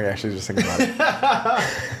mouth is watering actually just thinking about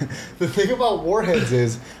it. The thing about Warheads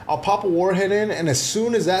is I'll pop a Warhead in, and as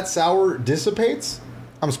soon as that sour dissipates,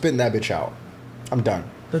 I'm spitting that bitch out. I'm done.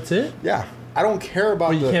 That's it? Yeah. I don't care about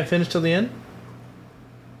But you can't finish till the end?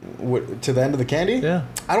 To the end of the candy? Yeah.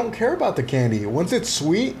 I don't care about the candy. Once it's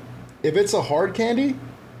sweet, if it's a hard candy,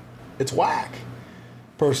 it's whack.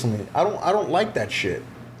 Personally, I don't like that shit.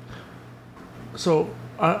 So,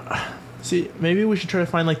 see, maybe we should try to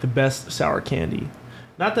find like the best sour candy.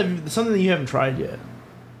 Not that something that you haven't tried yet.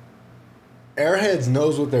 Airheads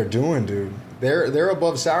knows what they're doing, dude. They're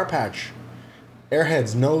above Sour Patch.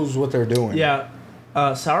 Airheads knows what they're doing. Yeah.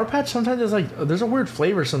 Sour Patch sometimes there's a weird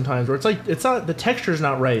flavor sometimes where it's not the texture's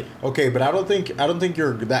not right. Okay, but I don't think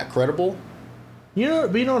you're that credible. But you know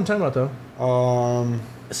what I'm talking about though.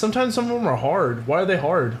 Sometimes some of them are hard. Why are they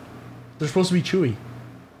hard? They're supposed to be chewy.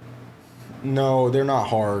 No, they're not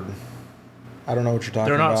hard. I don't know what you're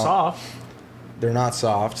talking about. They're not soft. They're not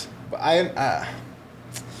soft. But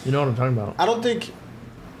You know what I'm talking about. I don't think.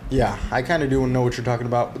 Yeah, I kind of do know what you're talking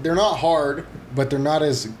about. But they're not hard, but they're not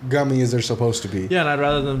as gummy as they're supposed to be. Yeah, and I'd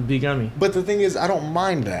rather them be gummy. But the thing is, I don't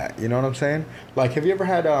mind that. You know what I'm saying? Like, have you ever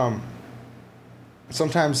had?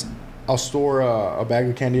 Sometimes I'll store a bag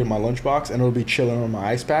of candy in my lunchbox, and it'll be chilling on my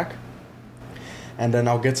ice pack. And then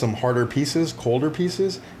I'll get some harder pieces, colder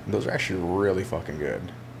pieces, and those are actually really fucking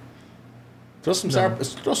good. Throw some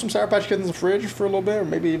Sour Patch Kids in the fridge for a little bit, or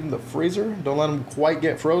maybe even the freezer. Don't let them quite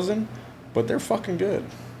get frozen, but they're fucking good.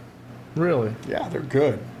 Really? Yeah, they're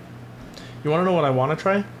good. You want to know what I want to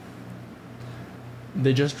try?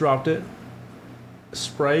 They just dropped it.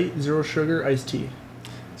 Sprite Zero Sugar Iced Tea.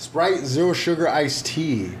 Sprite Zero Sugar Iced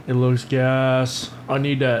Tea. It looks gas. I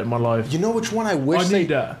need that in my life. You know which one I wish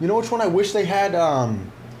You know which one I wish they had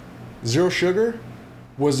Zero Sugar?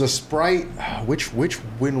 Was a Sprite. Which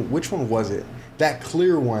one was it? That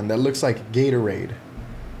clear one that looks like Gatorade.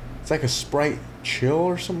 It's like a Sprite Chill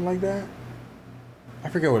or something like that. I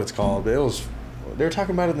forget what it's called, but they were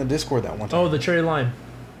talking about it in the Discord that one time. Oh, the cherry lime.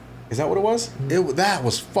 Is that what it was? That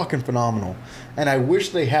was fucking phenomenal. And I wish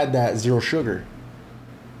they had that Zero Sugar.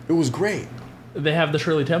 It was great. They have the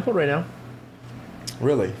Shirley Temple right now.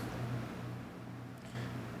 Really?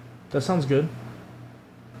 That sounds good.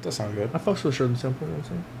 Does sound good. I fucks with Shirley Temple. You know what I'm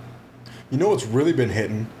saying? You know what's really been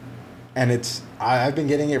hitting? And I've been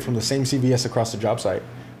getting it from the same CVS across the job site,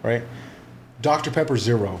 right? Dr. Pepper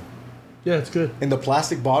Zero. Yeah, it's good. In the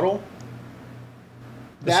plastic bottle.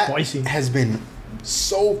 It's spicy. Has been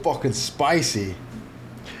so fucking spicy.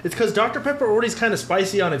 It's because Dr. Pepper already's kind of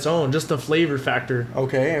spicy on its own, just the flavor factor.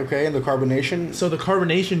 Okay, and the carbonation. So the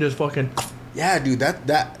carbonation just fucking... Yeah, dude,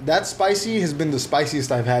 that spicy has been the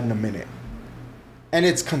spiciest I've had in a minute. And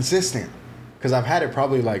it's consistent. Because I've had it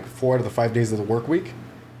probably like 4 out of the 5 days of the work week.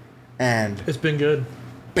 And... It's been good.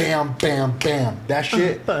 Bam, bam, bam. That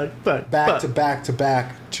shit, back to back to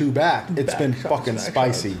back to back. It's been fucking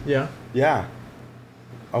spicy. Yeah. Yeah.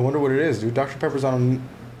 I wonder what it is, dude. Dr. Pepper's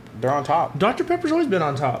they're on top. Dr. Pepper's always been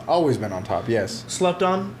on top. Always been on top, yes. Slept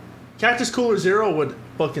on. Cactus Cooler Zero would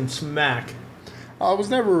fucking smack. I was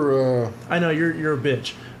never, I know, you're a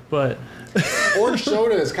bitch, but... Orange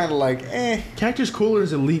soda is kind of like, eh. Cactus Cooler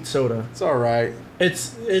is elite soda. It's alright.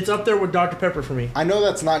 It's up there with Dr. Pepper for me. I know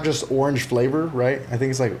that's not just orange flavor, right? I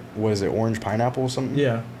think it's like, what is it, orange pineapple or something?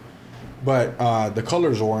 Yeah. But the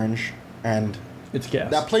color's orange, and... It's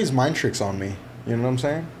gas. That plays mind tricks on me. You know what I'm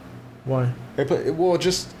saying? Why? It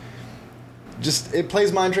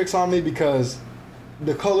plays mind tricks on me because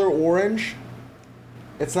the color orange,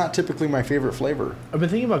 it's not typically my favorite flavor. I've been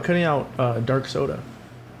thinking about cutting out dark soda.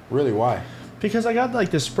 Really, why? Because I got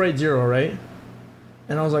like this Sprite Zero, right?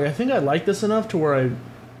 And I was like, I think I like this enough to where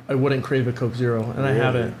I wouldn't crave a Coke Zero, and really? I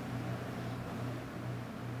haven't.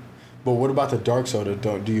 But what about the dark soda?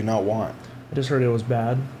 Do you not want? I just heard it was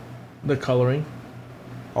bad. The coloring.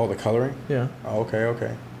 Oh, the coloring? Yeah. Oh,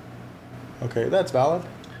 okay. Okay, that's valid.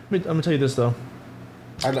 I'm gonna tell you this though.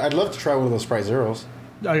 I'd love to try one of those Sprite Zeros.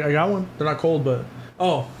 I got one. They're not cold, but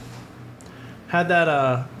had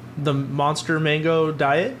that the Monster Mango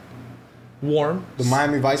Diet, warm. The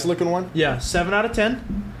Miami Vice looking one. Yeah, 7 out of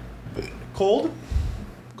 10. Cold,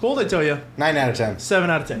 I tell you. 9 out of 10. 7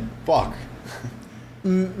 out of 10. Fuck.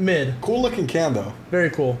 Mid. Cool looking can though. Very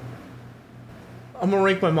cool. I'm gonna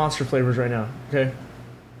rank my Monster flavors right now. Okay.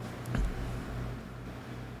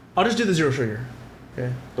 I'll just do the Zero Sugar.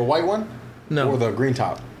 Okay. The white one? No. Or the green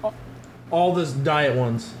top? All the diet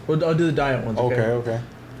ones. I'll do the diet ones. Okay.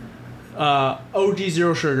 OG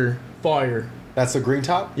Zero Sugar, fire. That's the green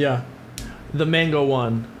top? Yeah. The mango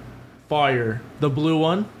one, fire. The blue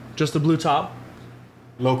one, just the blue top,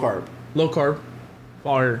 Low carb. Low carb.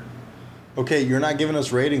 Fire. Okay, you're not giving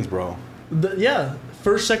us ratings, bro. Yeah.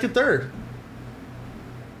 First, second, third.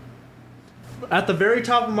 At the very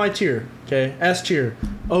top of my tier, okay, S tier,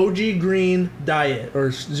 OG green diet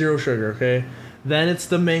or zero sugar, okay. Then it's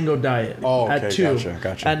the mango diet. Oh, okay, at 2.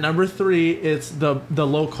 gotcha. At number 3, it's the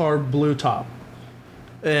low carb blue top,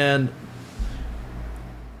 and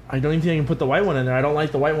I don't even think I can put the white one in there. I don't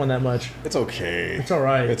like the white one that much. It's okay. It's all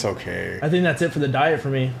right. It's okay. I think that's it for the diet for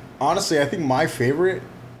me. Honestly, I think my favorite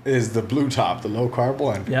is the blue top, the low carb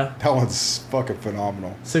one. Yeah. That one's fucking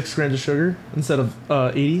phenomenal. 6 grams of sugar instead of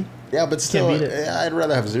 80. Yeah, but still, beat it. I'd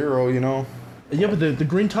rather have 0, you know? Yeah, but the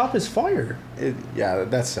green top is fire. Yeah,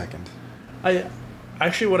 that's second.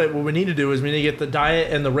 What we need to do is we need to get the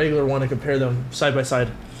diet and the regular one and compare them side by side.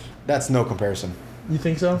 That's no comparison. You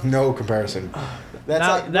think so? No comparison.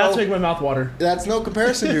 That's making my mouth water. That's no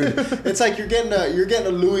comparison, dude. It's like you're getting a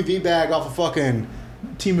Louis V bag off of fucking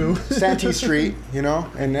Timu. Santee Street, you know,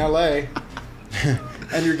 in LA,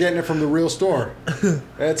 and you're getting it from the real store.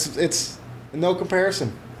 It's no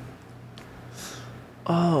comparison.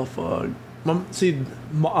 Oh fuck!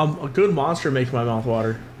 A good Monster makes my mouth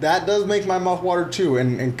water. That does make my mouth water too,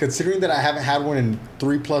 and considering that I haven't had one in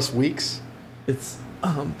 3+ weeks, it's a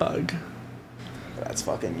humbug. That's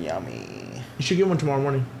fucking yummy. You should get one tomorrow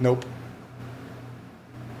morning. Nope.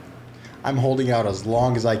 I'm holding out as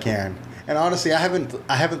long as I can, and honestly, I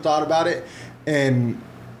haven't thought about it, and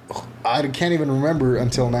I can't even remember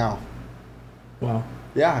until now. Wow.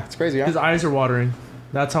 Yeah, it's crazy. Huh? His eyes are watering.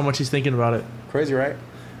 That's how much he's thinking about it. Crazy, right?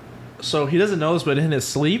 So he doesn't know this, but in his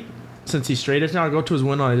sleep, since he's straight edge now, I go to his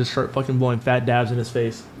window and I just start fucking blowing fat dabs in his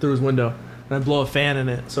face through his window. And I blow a fan in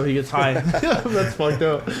it so he gets high. That's fucked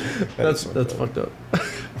up. That's fucked up.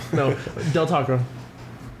 No, Del Taco.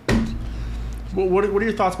 What are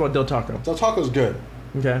your thoughts about Del Taco? Del Taco's good.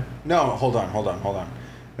 Okay. No, hold on.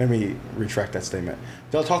 Let me retract that statement.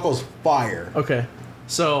 Del Taco's fire. Okay.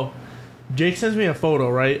 So Jake sends me a photo,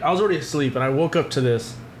 right? I was already asleep and I woke up to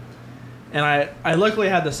this. And I luckily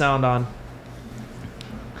had the sound on.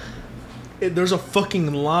 There's a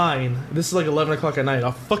fucking line. This is like 11 o'clock at night.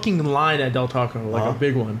 A fucking line at Del Taco, like a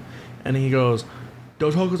big one. And he goes,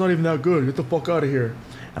 Del Taco's not even that good. Get the fuck out of here.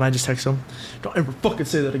 And I just text him, don't ever fucking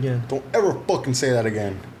say that again. Don't ever fucking say that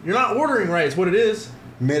again. You're not ordering right, it's what it is.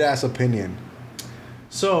 Mid-ass opinion.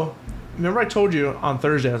 So, remember I told you on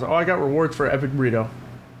Thursday, I was like, I got rewards for Epic Burrito.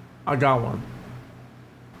 I got one.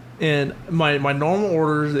 And my normal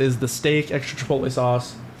orders is the steak, extra chipotle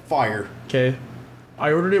sauce. Fire. Okay.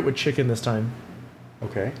 I ordered it with chicken this time.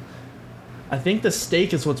 Okay. I think the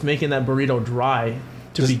steak is what's making that burrito dry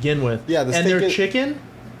to begin with. Yeah, the and steak their is- chicken,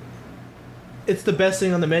 it's the best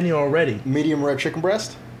thing on the menu already. Medium rare chicken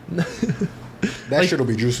breast? That Like- shit'll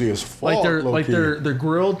be juicy as fuck. Like their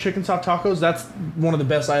grilled chicken soft tacos, that's one of the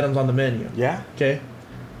best items on the menu. Yeah? Okay.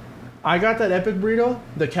 I got that epic burrito,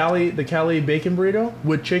 the Cali bacon burrito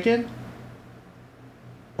with chicken.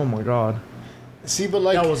 Oh my god. See, but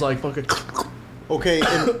like... That was like fucking... Okay,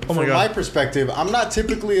 and from my perspective, I'm not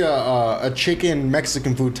typically a chicken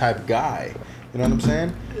Mexican food type guy. You know what I'm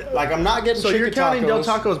saying? Like, I'm not getting So chicken you're counting tacos. Del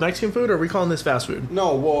Taco as Mexican food, or are we calling this fast food?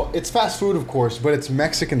 No, well, it's fast food, of course, but it's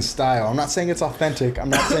Mexican style. I'm not saying it's authentic. I'm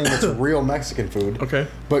not saying it's real Mexican food. Okay.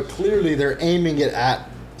 But clearly, they're aiming it at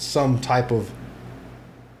some type of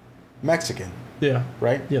Mexican, Yeah.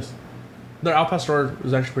 right? Yes. Their Al Pastor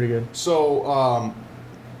was actually pretty good. So,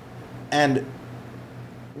 and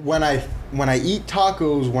when I eat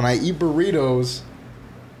tacos, when I eat burritos,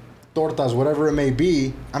 tortas, whatever it may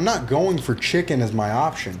be, I'm not going for chicken as my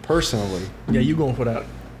option, personally. Yeah, you going for that.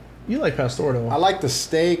 You like Pastor, though. I like the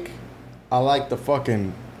steak. I like the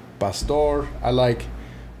fucking pastor. I like,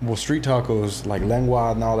 well, street tacos, like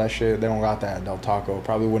lengua and all that shit. They don't got that at Del Taco.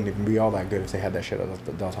 Probably wouldn't even be all that good if they had that shit at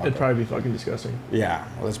the Del Taco. It'd probably be fucking disgusting. Yeah,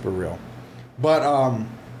 let's be real. But,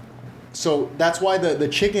 so that's why the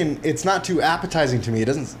chicken, it's not too appetizing to me.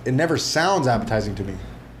 It never sounds appetizing to me.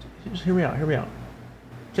 Just hear me out.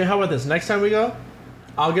 Okay, how about this? Next time we go,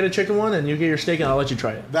 I'll get a chicken one and you get your steak and I'll let you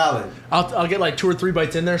try it. Valid. I'll get like 2 or 3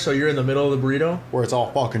 bites in there so you're in the middle of the burrito. Where it's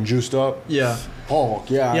all fucking juiced up. Yeah. Oh,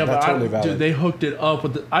 yeah, Yeah, that's but totally valid. dude, they hooked it up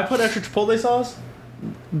with I put extra chipotle sauce.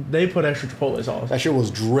 They put extra chipotle sauce. That shit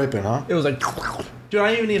was dripping, huh? It was like, dude, I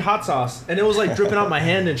didn't even need hot sauce. And it was like dripping out my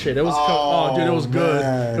hand and shit. It was, dude, it was good.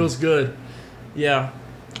 man. It was good. Yeah.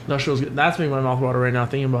 That shit was good. That's making my mouth water right now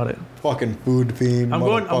thinking about it. Fucking food fiend. I'm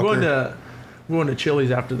going to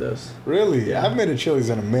Chili's after this. Really? Yeah. I haven't been to Chili's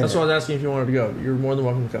in a minute. That's why I was asking if you wanted to go. You're more than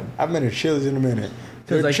welcome to come. I haven't been to Chili's in a minute.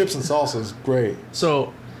 Their like- chips and salsa is great.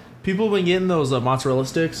 So, people have been getting those mozzarella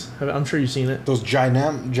sticks. I'm sure you've seen it. Those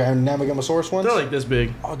Gigantamasaurus ones? They're like this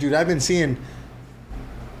big. Oh, dude, I've been seeing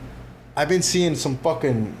I've been seeing some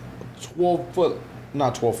fucking 12-foot,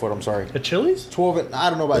 not 12-foot, I'm sorry. At Chili's? 12, I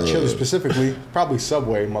don't know about Chili specifically. Probably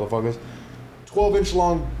Subway, motherfuckers. 12-inch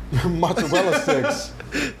long mozzarella sticks.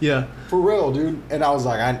 Yeah. For real, dude. And I was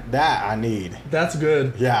like, I need. That's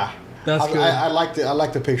good. Yeah. That's good. I like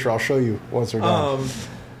the picture. I'll show you once we're done.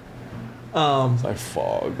 It's like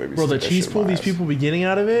fog, baby. Bro, the Stick that cheese shit in pool my these ass. people be getting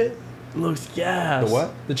out of it looks gas. The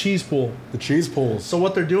what? The cheese pool. The cheese pools. So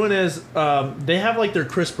what they're doing is they have like their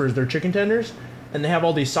crispers, their chicken tenders, and they have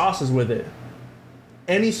all these sauces with it.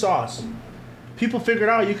 Any sauce. People figured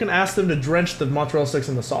out you can ask them to drench the mozzarella sticks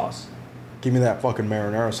in the sauce. Give me that fucking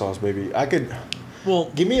marinara sauce, baby. I could.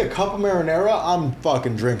 Well, Give me a cup of marinara. I'm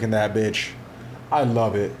fucking drinking that bitch. I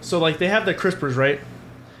love it. so like they have the crispers, right?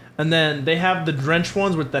 And then they have the drenched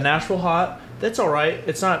ones with the natural hot. That's all right.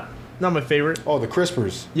 It's not my favorite. Oh, the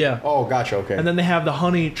crispers. Yeah. Oh, gotcha. Okay. And then they have the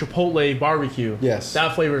honey chipotle barbecue. Yes.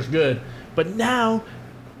 That flavor is good. But now,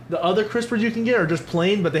 the other crispers you can get are just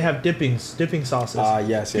plain, but they have dipping sauces.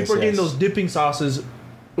 Yes. People are getting those dipping sauces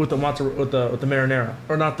with the mozzarella, with the marinara,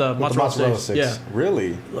 or not the mozzarella sticks. Yeah.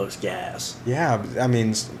 Really? Looks gas. Yeah. I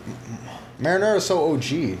mean, marinara is so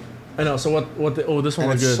OG. I know. So what? This one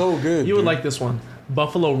And looks it's good. so good, You would dude. like this one,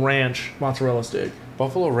 Buffalo Ranch mozzarella stick.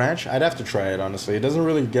 Buffalo Ranch. I'd have to try it honestly. It doesn't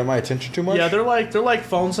really get my attention too much. Yeah, they're like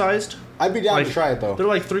phone sized. I'd be down like, to try it though. They're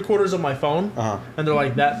like 3/4 of my phone, and they're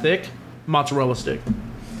like that thick. Mozzarella stick.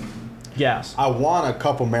 Gas. I want a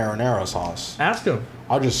cup of marinara sauce. Ask them.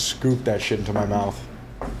 I'll just scoop that shit into my mouth.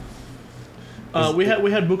 We had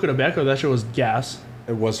Buca de Beppo. That shit was gas.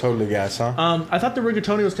 It was totally gas, huh? I thought the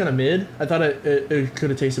rigatoni was kind of mid. I thought it could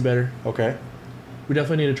have tasted better. Okay. We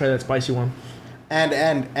definitely need to try that spicy one. And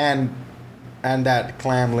that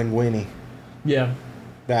clam linguine. Yeah.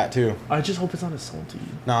 That too. I just hope it's not as salty.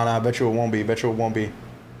 No, I bet you it won't be. Bet you it won't be.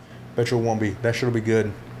 Bet you it won't be. That shit'll be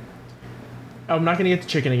good. I'm not gonna get the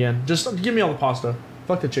chicken again. Just give me all the pasta.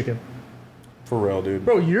 Fuck the chicken. For real, dude.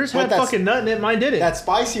 Bro, yours But had that's- fucking nut in it. Mine didn't. That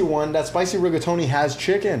spicy one, that spicy rigatoni has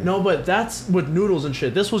chicken. No, but that's with noodles and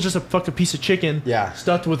shit. This was just a fucking piece of chicken. Yeah.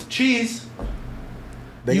 Stuffed with cheese.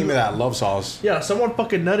 They gave me that love sauce. Yeah, someone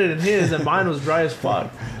fucking nutted in his, and mine was dry as fuck.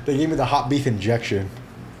 They gave me the hot beef injection.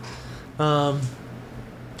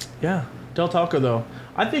 Yeah. Del Taco though,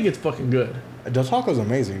 I think it's fucking good. Del Taco's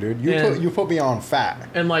amazing, dude. Yeah. You put me on fat.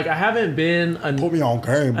 And like I haven't been. Put me on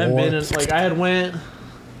game, boy. I've been in, like I had went.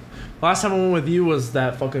 Last time I went with you was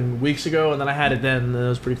that fucking weeks ago, and then I had it then, and it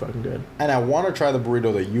was pretty fucking good. And I want to try the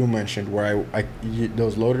burrito that you mentioned, where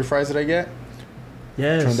those loaded fries that I get.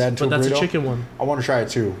 Yes, Turn that into but a that's burrito? a chicken one. I want to try it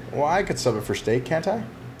too. Well, I could sub it for steak, can't I?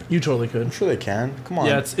 You totally could. I'm sure they can. Come on.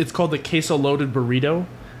 Yeah, it's called the queso loaded burrito.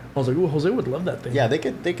 I was like, ooh, Jose would love that thing. Yeah, they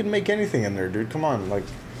could make anything in there, dude. Come on, like.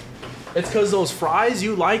 It's because those fries,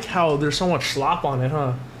 you like how there's so much slop on it,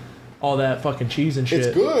 huh? All that fucking cheese and shit.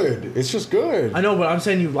 It's good. It's just good. I know, but I'm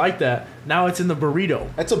saying you like that. Now it's in the burrito.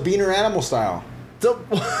 That's a beaner animal style.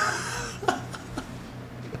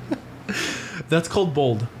 That's called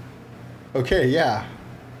bold. Okay, yeah.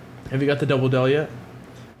 Have you got the double del yet?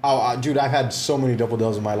 Oh, dude, I've had so many double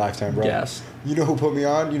dells in my lifetime, bro. Yes. You know who put me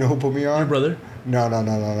on? You know who put me on? Your brother? No.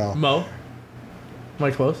 Mo? Am I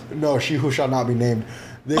close? No, she who shall not be named.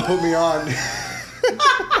 They put me on.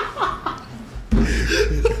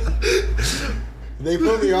 They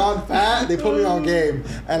put me on fat. They put me on game,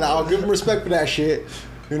 and I'll give them respect for that shit.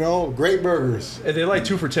 You know, great burgers, And they like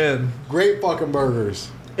 2 for $10. great fucking burgers.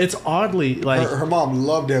 It's oddly like Her mom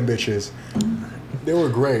loved them bitches. They were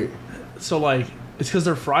great. so like it's because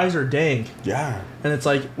their fries are dank, Yeah, and it's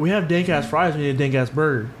like we have dank ass fries, we need a dank ass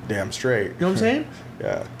burger. damn straight. You know what I'm saying?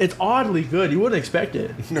 Yeah. It's oddly good. You wouldn't expect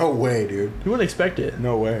it. No way, dude. You wouldn't expect it.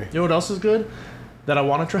 No way. You know what else is good that I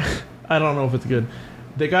want to try? I don't know if it's good.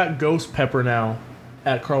 They got ghost pepper now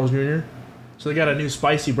at Carl's Jr. So they got a new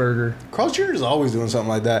spicy burger. Carl's Jr. is always doing something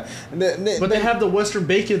like that. And But they have the Western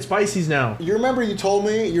bacon spicies now. You remember you told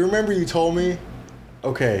me?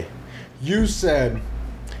 Okay. You said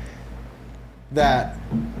that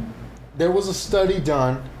there was a study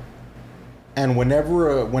done, and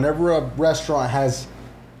whenever a restaurant has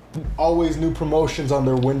always new promotions on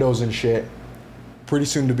their windows and shit, pretty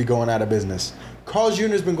soon to be going out of business. Carl's Jr.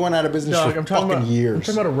 has been going out of business Dog, for fucking years. I'm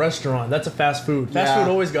talking about a restaurant. That's a fast food. Fast Yeah.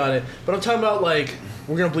 food always got it. But I'm talking about like,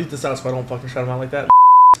 we're going to bleep this out so I don't fucking shout them out like that.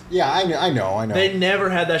 Yeah, I know. They never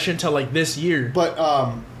had that shit until like this year. But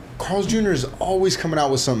Carl's Jr. is always coming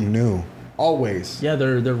out with something new. Always. Yeah,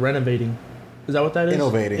 they're renovating. Is that what that is?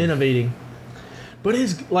 Innovating. But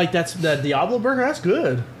his like that Diablo burger, that's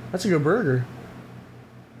good. That's a good burger.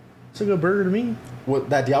 It's a good burger to me. What,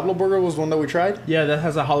 that Diablo burger was the one that we tried? Yeah, that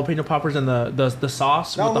has the jalapeno poppers and the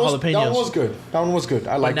sauce That with the one jalapenos. That one was good. That one was good.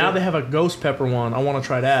 I But like now it. they have a ghost pepper one. I want to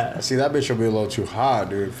try that. See, that bitch will be a little too hot,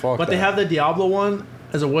 dude. Fuck But that. they have the Diablo one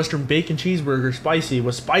as a Western bacon cheeseburger, spicy,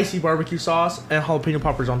 with spicy barbecue sauce and jalapeno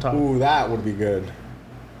poppers on top. Ooh, that would be good.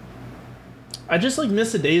 I just like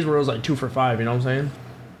miss the days where it was like 2 for $5. You know what I'm saying?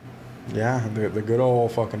 Yeah, the good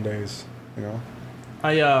old fucking days. You know.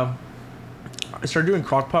 I started doing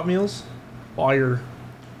crock pot meals while you're...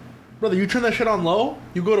 Brother, you turn that shit on low,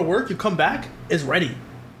 you go to work, you come back, it's ready.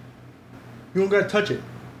 You don't gotta touch it.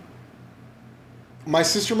 My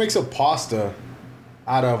sister makes a pasta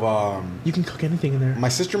out of You can cook anything in there. My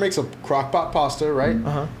sister makes a crock pot pasta, right?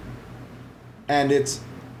 Uh-huh. And it's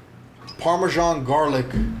Parmesan garlic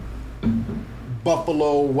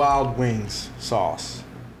Buffalo Wild Wings sauce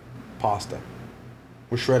pasta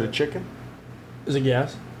with shredded chicken. Is it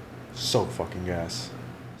gas? So fucking gas.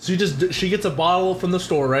 So she gets a bottle from the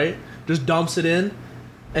store, right? Just dumps it in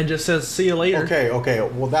and just says, see you later. Okay.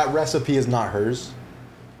 Well, that recipe is not hers.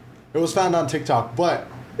 It was found on TikTok, but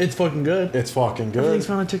It's fucking good. it's fucking good. Everything's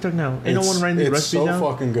found on TikTok now. Ain't no one writing these recipes so down.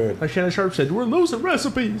 fucking good. Like Shannon Sharp said, we're losing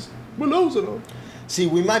recipes. We're losing them. See,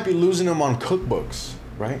 we might be losing them on cookbooks,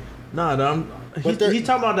 right? Nah, no, he's they're-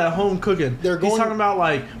 talking about that home cooking. They're He's going- talking about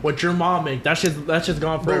like what your mom make. That shit's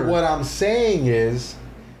gone forever. But what I'm saying is,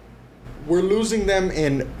 we're losing them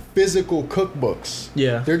in physical cookbooks.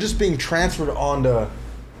 Yeah. They're just being transferred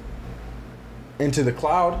into the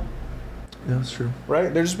cloud, Yeah, that's true.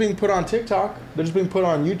 right? They're just being put on TikTok. They're just being put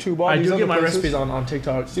on YouTube. All I these do other get my places. recipes on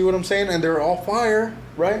TikTok. See what I'm saying? And they're all fire,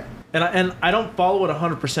 right? And I don't follow it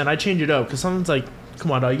 100%. I change it up because something's like,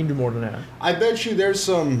 come on, dog, you can do more than that. I bet you there's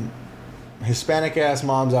some Hispanic ass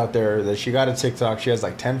moms out there that she got a TikTok. She has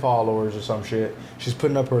like 10 followers or some shit. She's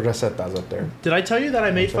putting up her recetas up there. Did I tell you that I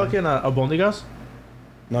made sorry. fucking albondigas?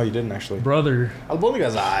 No, you didn't actually. Brother,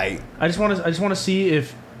 Albondigas, I. I just want to see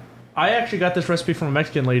if I actually got this recipe from a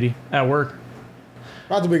Mexican lady at work.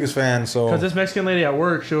 Not the biggest fan, so. Because this Mexican lady at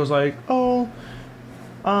work, she was like, "Oh,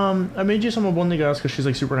 I made you some albondigas," because she's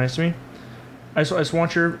like super nice to me. I just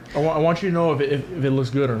want I want you to know if it looks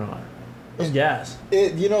good or not. It's gas.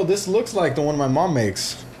 This looks like the one my mom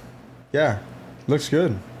makes. Yeah, looks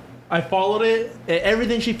good. I followed it,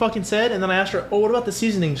 everything she fucking said, and then I asked her, "Oh, what about the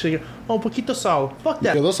seasoning?" She goes, "Oh, poquito sal." Fuck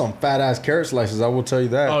that. Yeah, those some fat ass carrot slices. I will tell you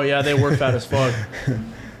that. Oh yeah, they were fat as fuck.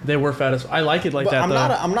 They were fat as. I like it like But that I'm though.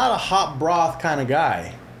 I'm not a hot broth kind of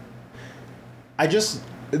guy.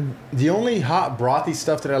 The only hot brothy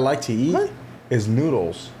stuff that I like to eat What? is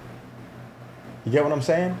noodles. You get what I'm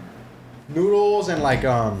saying? Noodles and like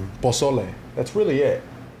pozole. That's really it.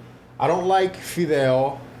 I don't like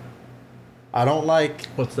fideo. I don't like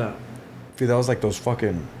What's that? fideos like those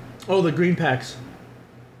fucking Oh, the green packs.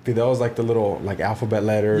 fideos like the little like alphabet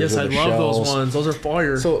letters. Yes, or I the love shells. those ones. Those are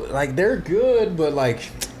fire. So like they're good, but like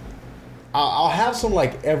I'll have some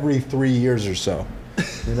like every 3 years or so.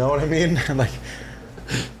 You know what I mean? Like,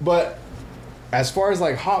 but as far as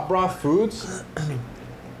like hot broth foods,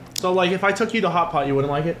 So like, if I took you to Hot Pot, you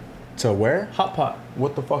wouldn't like it. to where? Hot Pot.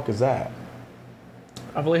 What the fuck is that?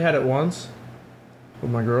 I've only had it once with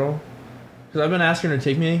my girl, because I've been asking her to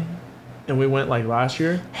take me, and we went like last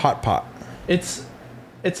year. Hot pot. It's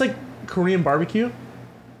like Korean barbecue,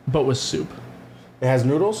 but with soup. It has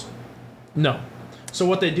noodles. No. So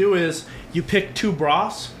what they do is you pick two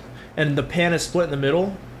broths, and the pan is split in the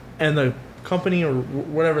middle, and the company or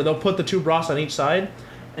whatever, they'll put the two broths on each side,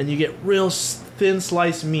 and you get real thin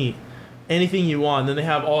sliced meat, anything you want. Then they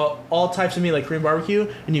have all types of meat like Korean barbecue,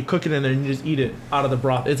 and you cook it in there and you just eat it out of the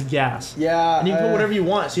broth. It's gas. Yeah. And you can put whatever you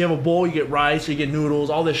want. So you have a bowl, you get rice, you get noodles,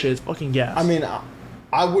 all this shit. It's fucking gas. I mean,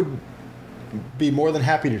 I would be more than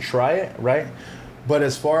happy to try it, right? But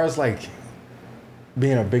as far as like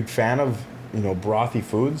being a big fan of brothy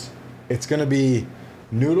foods, it's gonna be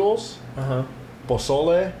noodles,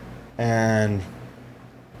 pozole, and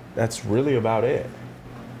that's really about it.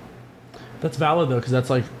 that's valid though, because that's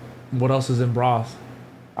like, what else is in broth?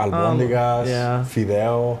 Albondigas, yeah.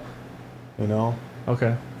 fideo,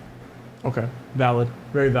 Okay. Valid.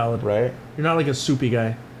 Very valid. right? You're not like a soupy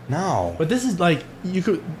guy. No. But this is like,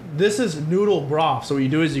 this is noodle broth. So what you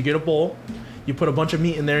do is you get a bowl, you put a bunch of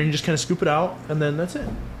meat in there, and you just kind of scoop it out, and then that's it.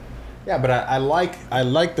 Yeah, but I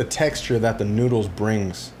like the texture that the noodles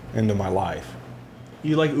brings into my life.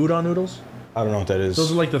 You like udon noodles? I don't know what that is.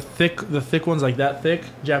 Those are like the thick ones, like that thick,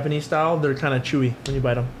 Japanese style. They're kind of chewy when you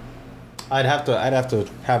bite them. I'd have to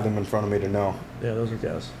have them in front of me to know. Yeah, those are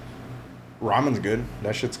gas. Ramen's good.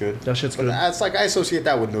 That shit's good. That shit's But good. that's like I associate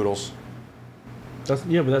that with noodles. But that's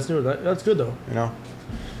new. That's good though. You know.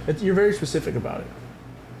 You're very specific about it.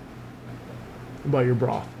 About your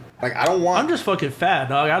broth. Like, I don't want... I'm just fucking fat,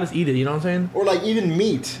 dog. I just eat it, you know what I'm saying? Or, like, even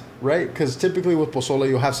meat, right? Because typically with pozole,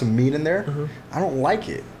 you'll have some meat in there. I don't like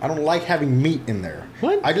it. I don't like having meat in there.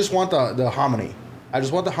 What? I just want the hominy. I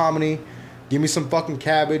just want the hominy. Give me some fucking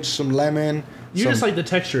cabbage, some lemon. You just like the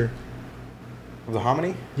texture. Of the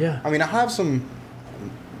hominy? Yeah. I mean, I have some...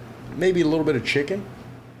 Maybe a little bit of chicken.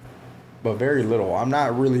 But very little. I'm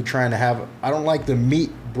not really trying to have... I don't like the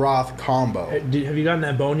meat broth combo. Hey, have you gotten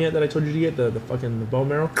that bone yet that I told you to get? The fucking bone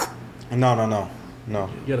marrow? No. You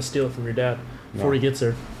gotta steal it from your dad before he gets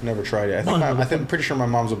there. Never tried it. I'm pretty sure my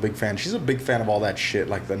mom's a big fan. She's a big fan of all that shit,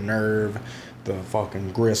 like the nerve, the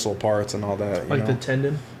fucking gristle parts and all that. Like the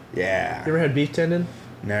tendon? Yeah. You ever had beef tendon?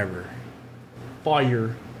 Never.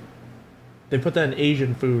 Fire. They put that in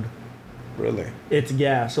Asian food. Really? It's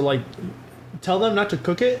gas. So, like, tell them not to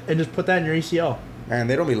cook it and just put that in your ACL. Man,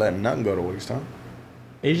 they don't be letting nothing go to waste, huh?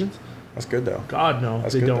 Asians? That's good, though. God, no.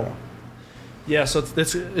 That's they good, don't. though. Yeah, so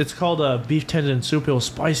it's called beef tendon soup. It was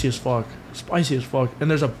spicy as fuck. Spicy as fuck.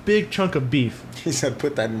 And there's a big chunk of beef. He said,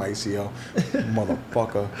 put that in my ACL.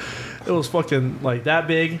 Motherfucker. It was fucking, like, that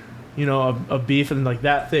big, you know, of beef, and, like,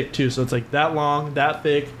 that thick, too. So it's, like, that long, that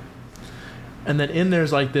thick. And then in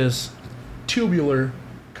there's, like, this tubular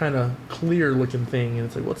kind of clear looking thing. And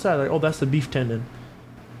it's like, what's that? Like, oh, that's the beef tendon.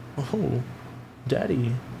 Oh,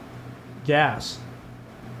 daddy. Gas.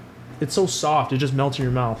 It's so soft. It just melts in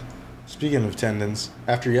your mouth. Speaking of tendons,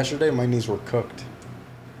 after yesterday, my knees were cooked.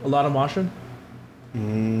 A lot of motion?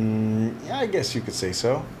 Yeah, I guess you could say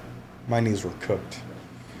so. My knees were cooked.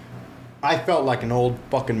 I felt like an old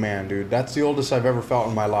fucking man, dude. That's the oldest I've ever felt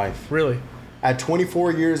in my life. Really? At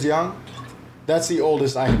 24 years young, that's the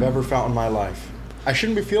oldest I have ever felt in my life. I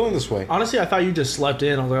shouldn't be feeling this way. Honestly, I thought you just slept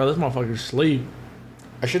in. I was like, oh, this motherfucker's asleep.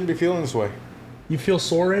 I shouldn't be feeling this way. You feel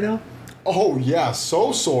sore right now? Oh, yeah,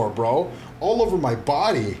 so sore, bro. All over my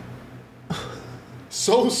body.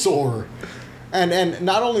 So sore. And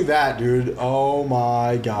not only that, dude. Oh,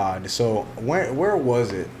 my God. So, where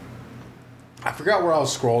was it? I forgot where I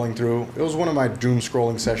was scrolling through. It was one of my doom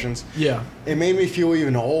scrolling sessions. Yeah. It made me feel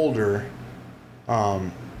even older.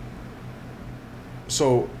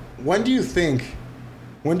 So, when do you think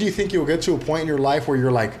you'll get to a point in your life where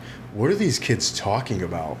you're like, what are these kids talking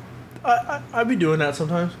about? I'd be doing that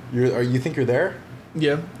sometimes. You think you're there?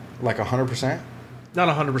 Yeah. Like 100%? Not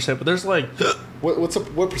 100%, but there's like...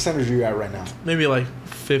 What percentage are you at right now? Maybe like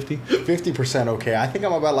 50. 50%, okay. I think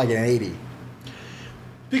I'm about like an 80.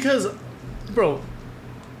 Because, bro,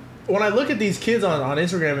 when I look at these kids on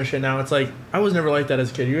Instagram and shit now, it's like, I was never like that as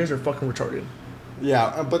a kid. You guys are fucking retarded.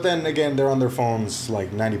 Yeah, but then again, they're on their phones like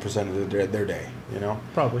 90% of their day, you know?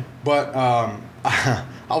 Probably. But I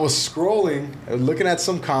was scrolling, looking at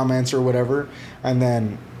some comments or whatever, and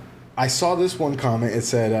then I saw this one comment. It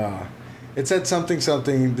said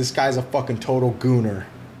something, this guy's a fucking total gooner,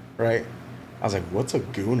 right? I was like, what's a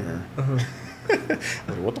gooner?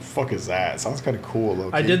 Like, what the fuck is that? Sounds kind of cool.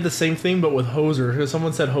 Low-key. I did the same thing, but with hoser. Because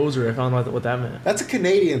someone said hoser, I found out what that meant. That's a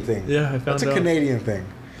Canadian thing. Yeah, I found out. That's a Canadian thing.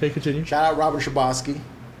 Okay, continue. Shout out Robert Shabosky.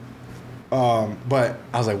 But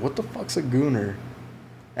I was like, what the fuck's a gooner?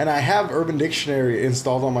 And I have Urban Dictionary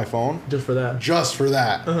installed on my phone. Just for that. Just for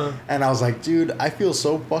that. And I was like, dude, I feel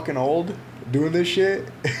so fucking old doing this shit.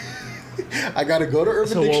 I gotta go to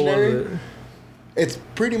Urban Dictionary. What was it? It's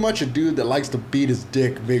pretty much a dude that likes to beat his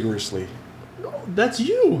dick vigorously. That's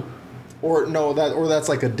you. Or that's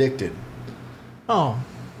like addicted. Oh.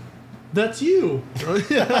 That's you.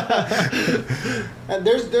 And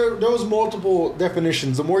there was multiple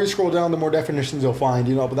definitions. The more you scroll down, the more definitions you'll find,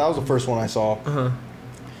 you know, but that was the first one I saw.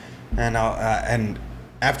 And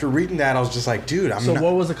after reading that, I was just like, dude,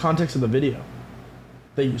 what was the context of the video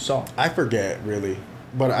that you saw? I forget, really.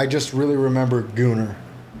 But I just really remember gooner,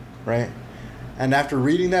 right? And after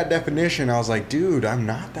reading that definition, I was like, dude, I'm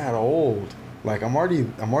not that old. Like, I'm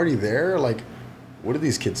already there. Like, what are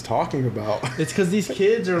these kids talking about? It's because these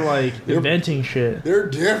kids are, like, inventing shit. They're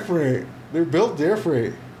different. They're built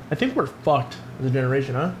different. I think we're fucked as a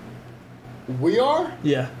generation, huh? We are?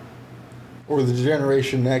 Yeah. Or the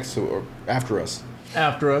generation next to or after us?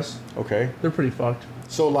 After us. Okay. They're pretty fucked.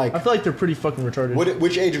 So, like... I feel like they're pretty fucking retarded.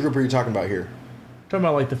 Which age group are you talking about here? Talking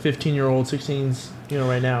about, like, the 15-year-old, 16s, you know,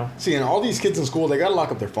 right now. See, and all these kids in school, they gotta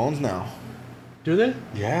lock up their phones now. Do they?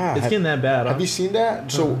 Yeah. It's getting that bad, huh? Have you seen that?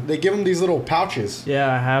 So, they give them these little pouches.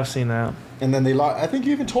 Yeah, I have seen that. And then they lock... I think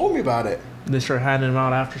you even told me about it. They start handing them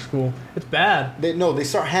out after school. It's bad. They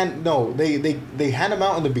hand them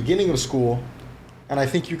out in the beginning of school, and I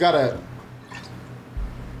think you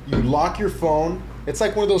lock your phone. It's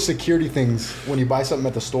like one of those security things when you buy something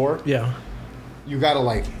at the store. Yeah. You gotta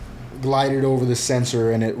like glide it over the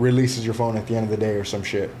sensor, and it releases your phone at the end of the day or some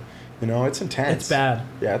shit. You know, it's intense. It's bad.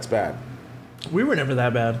 Yeah, it's bad. We were never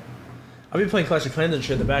that bad. I've been playing Clash of Clans and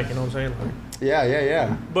shit in the back, you know what I'm saying? Like,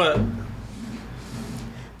 Yeah. but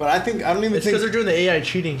I don't even it's think because they're doing the AI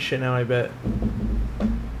cheating shit now, I bet.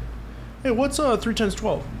 Hey, what's 3 times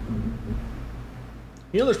 12?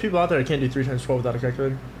 You know there's people out there that can't do 3 times 12 without a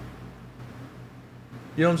calculator?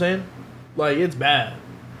 You know what I'm saying? Like, it's bad.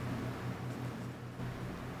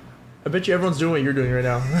 I bet you everyone's doing what you're doing right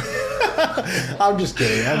now. I'm just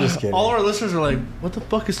kidding. All our listeners are like, what the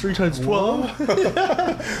fuck is 3 times 12?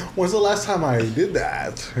 When's the last time I did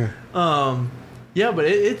that? Yeah, but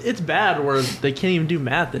it's bad where they can't even do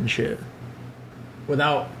math and shit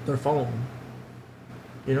without their phone.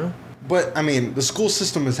 You know? But I mean, the school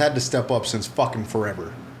system has had to step up since fucking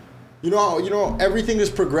forever. You know, everything has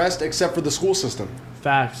progressed except for the school system.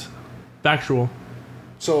 Facts. Factual.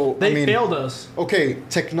 So They failed us. Okay,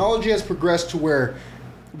 technology has progressed to where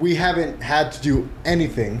we haven't had to do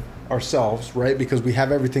anything ourselves, right? Because we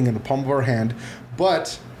have everything in the palm of our hand.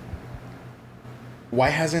 But why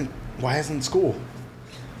hasn't school?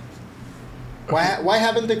 Why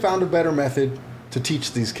haven't they found a better method to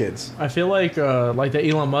teach these kids? I feel like the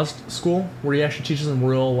Elon Musk school where he actually teaches them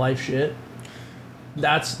real life shit.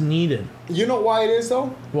 That's needed. You know why it is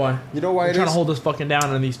though? Why? You know why They're it trying is? to hold us fucking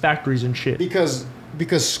down in these factories and shit. Because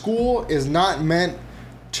school is not meant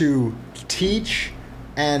to teach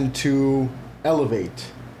and to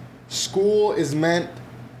elevate. School is meant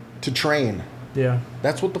to train. Yeah.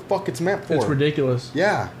 That's what the fuck it's meant for. It's ridiculous.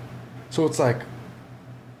 Yeah. So it's like,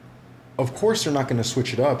 of course they're not going to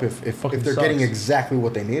switch it up if they're getting sucks. exactly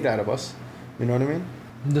what they need out of us. You know what I mean?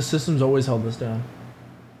 The system's always held us down.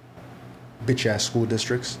 Bitch ass school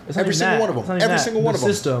districts. It's not Every even single that. one of It's them. not even Every that. single one of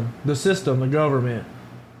them. The system, the government.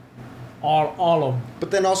 All of them.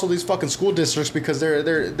 But then also these fucking school districts because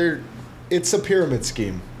they're it's a pyramid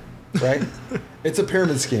scheme, right? It's a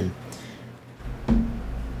pyramid scheme.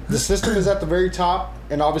 The system is at the very top,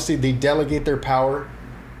 and obviously they delegate their power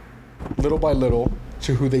little by little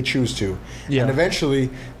to who they choose to. Yeah. And eventually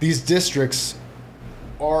these districts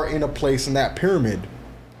are in a place in that pyramid.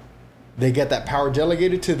 They get that power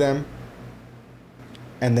delegated to them,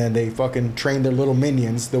 and then they fucking train their little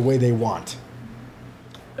minions the way they want.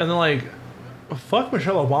 And then, like, fuck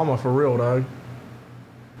Michelle Obama for real, dog.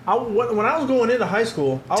 When I was going into high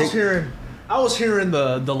school, I was hearing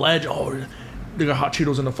the ledge. Oh, they got hot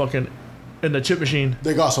Cheetos in the chip machine.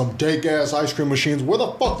 They got some dank ass ice cream machines. Where the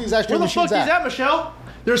fuck these ice cream Where the machines fuck is that, Michelle?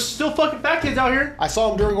 There's still fucking fat kids out here. I saw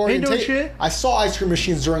them during Ain't doing orientation. shit. I saw ice cream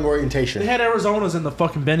machines during orientation. They had Arizonas in the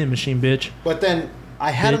fucking vending machine, bitch. But then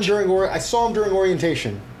I had Bitch. them I saw them during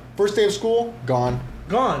orientation. First day of school, gone.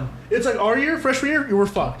 Gone. It's like our year, freshman year, you were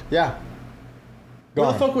fucked. Yeah. Where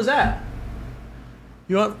Gone. the fuck was that?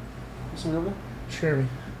 You want some over there? Scare me.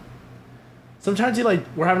 Sometimes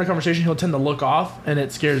we're having a conversation, he'll tend to look off, and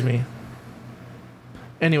it scares me.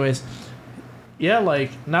 Anyways, yeah,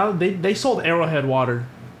 now they sold Arrowhead water.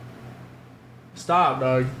 Stop,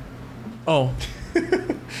 dog. Oh.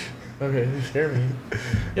 Okay, you scared me.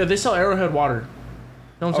 Yeah, they sell Arrowhead water.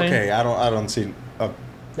 You know what I'm saying? Okay, I don't see.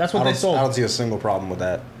 That's what they sold. I don't see a single problem with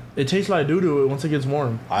that. It tastes like doo-doo once it gets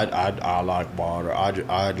warm. I like water.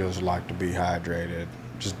 I just like to be hydrated.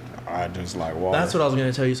 I just like water. That's what I was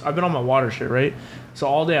gonna tell you. So I've been on my water shit, right? So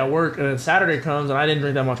all day at work, and then Saturday comes, and I didn't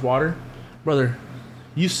drink that much water. Brother,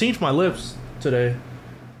 you seen my lips today.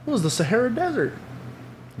 It was the Sahara Desert.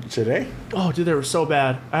 Today? Oh, dude, they were so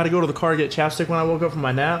bad. I had to go to the car get chapstick when I woke up from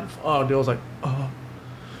my nap. Oh, dude, I was like, oh.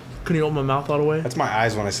 Couldn't even open my mouth all the way. That's my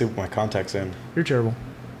eyes when I sleep with my contacts in. You're terrible.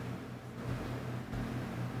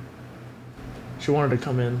 She wanted to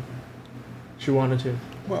come in. She wanted to.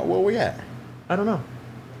 Well, where we at? I don't know.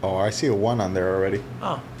 Oh, I see a 1 on there already.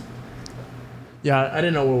 Oh. Yeah, I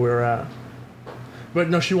didn't know where we were at. But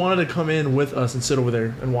no, she wanted to come in with us and sit over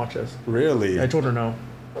there and watch us. Really? I told her no.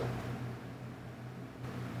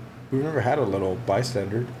 We've never had a little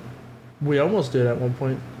bystander. We almost did at one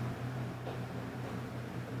point.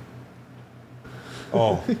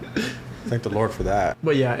 Oh, thank the Lord for that.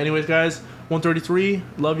 But yeah, anyways, guys, 133.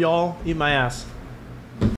 Love y'all. Eat my ass.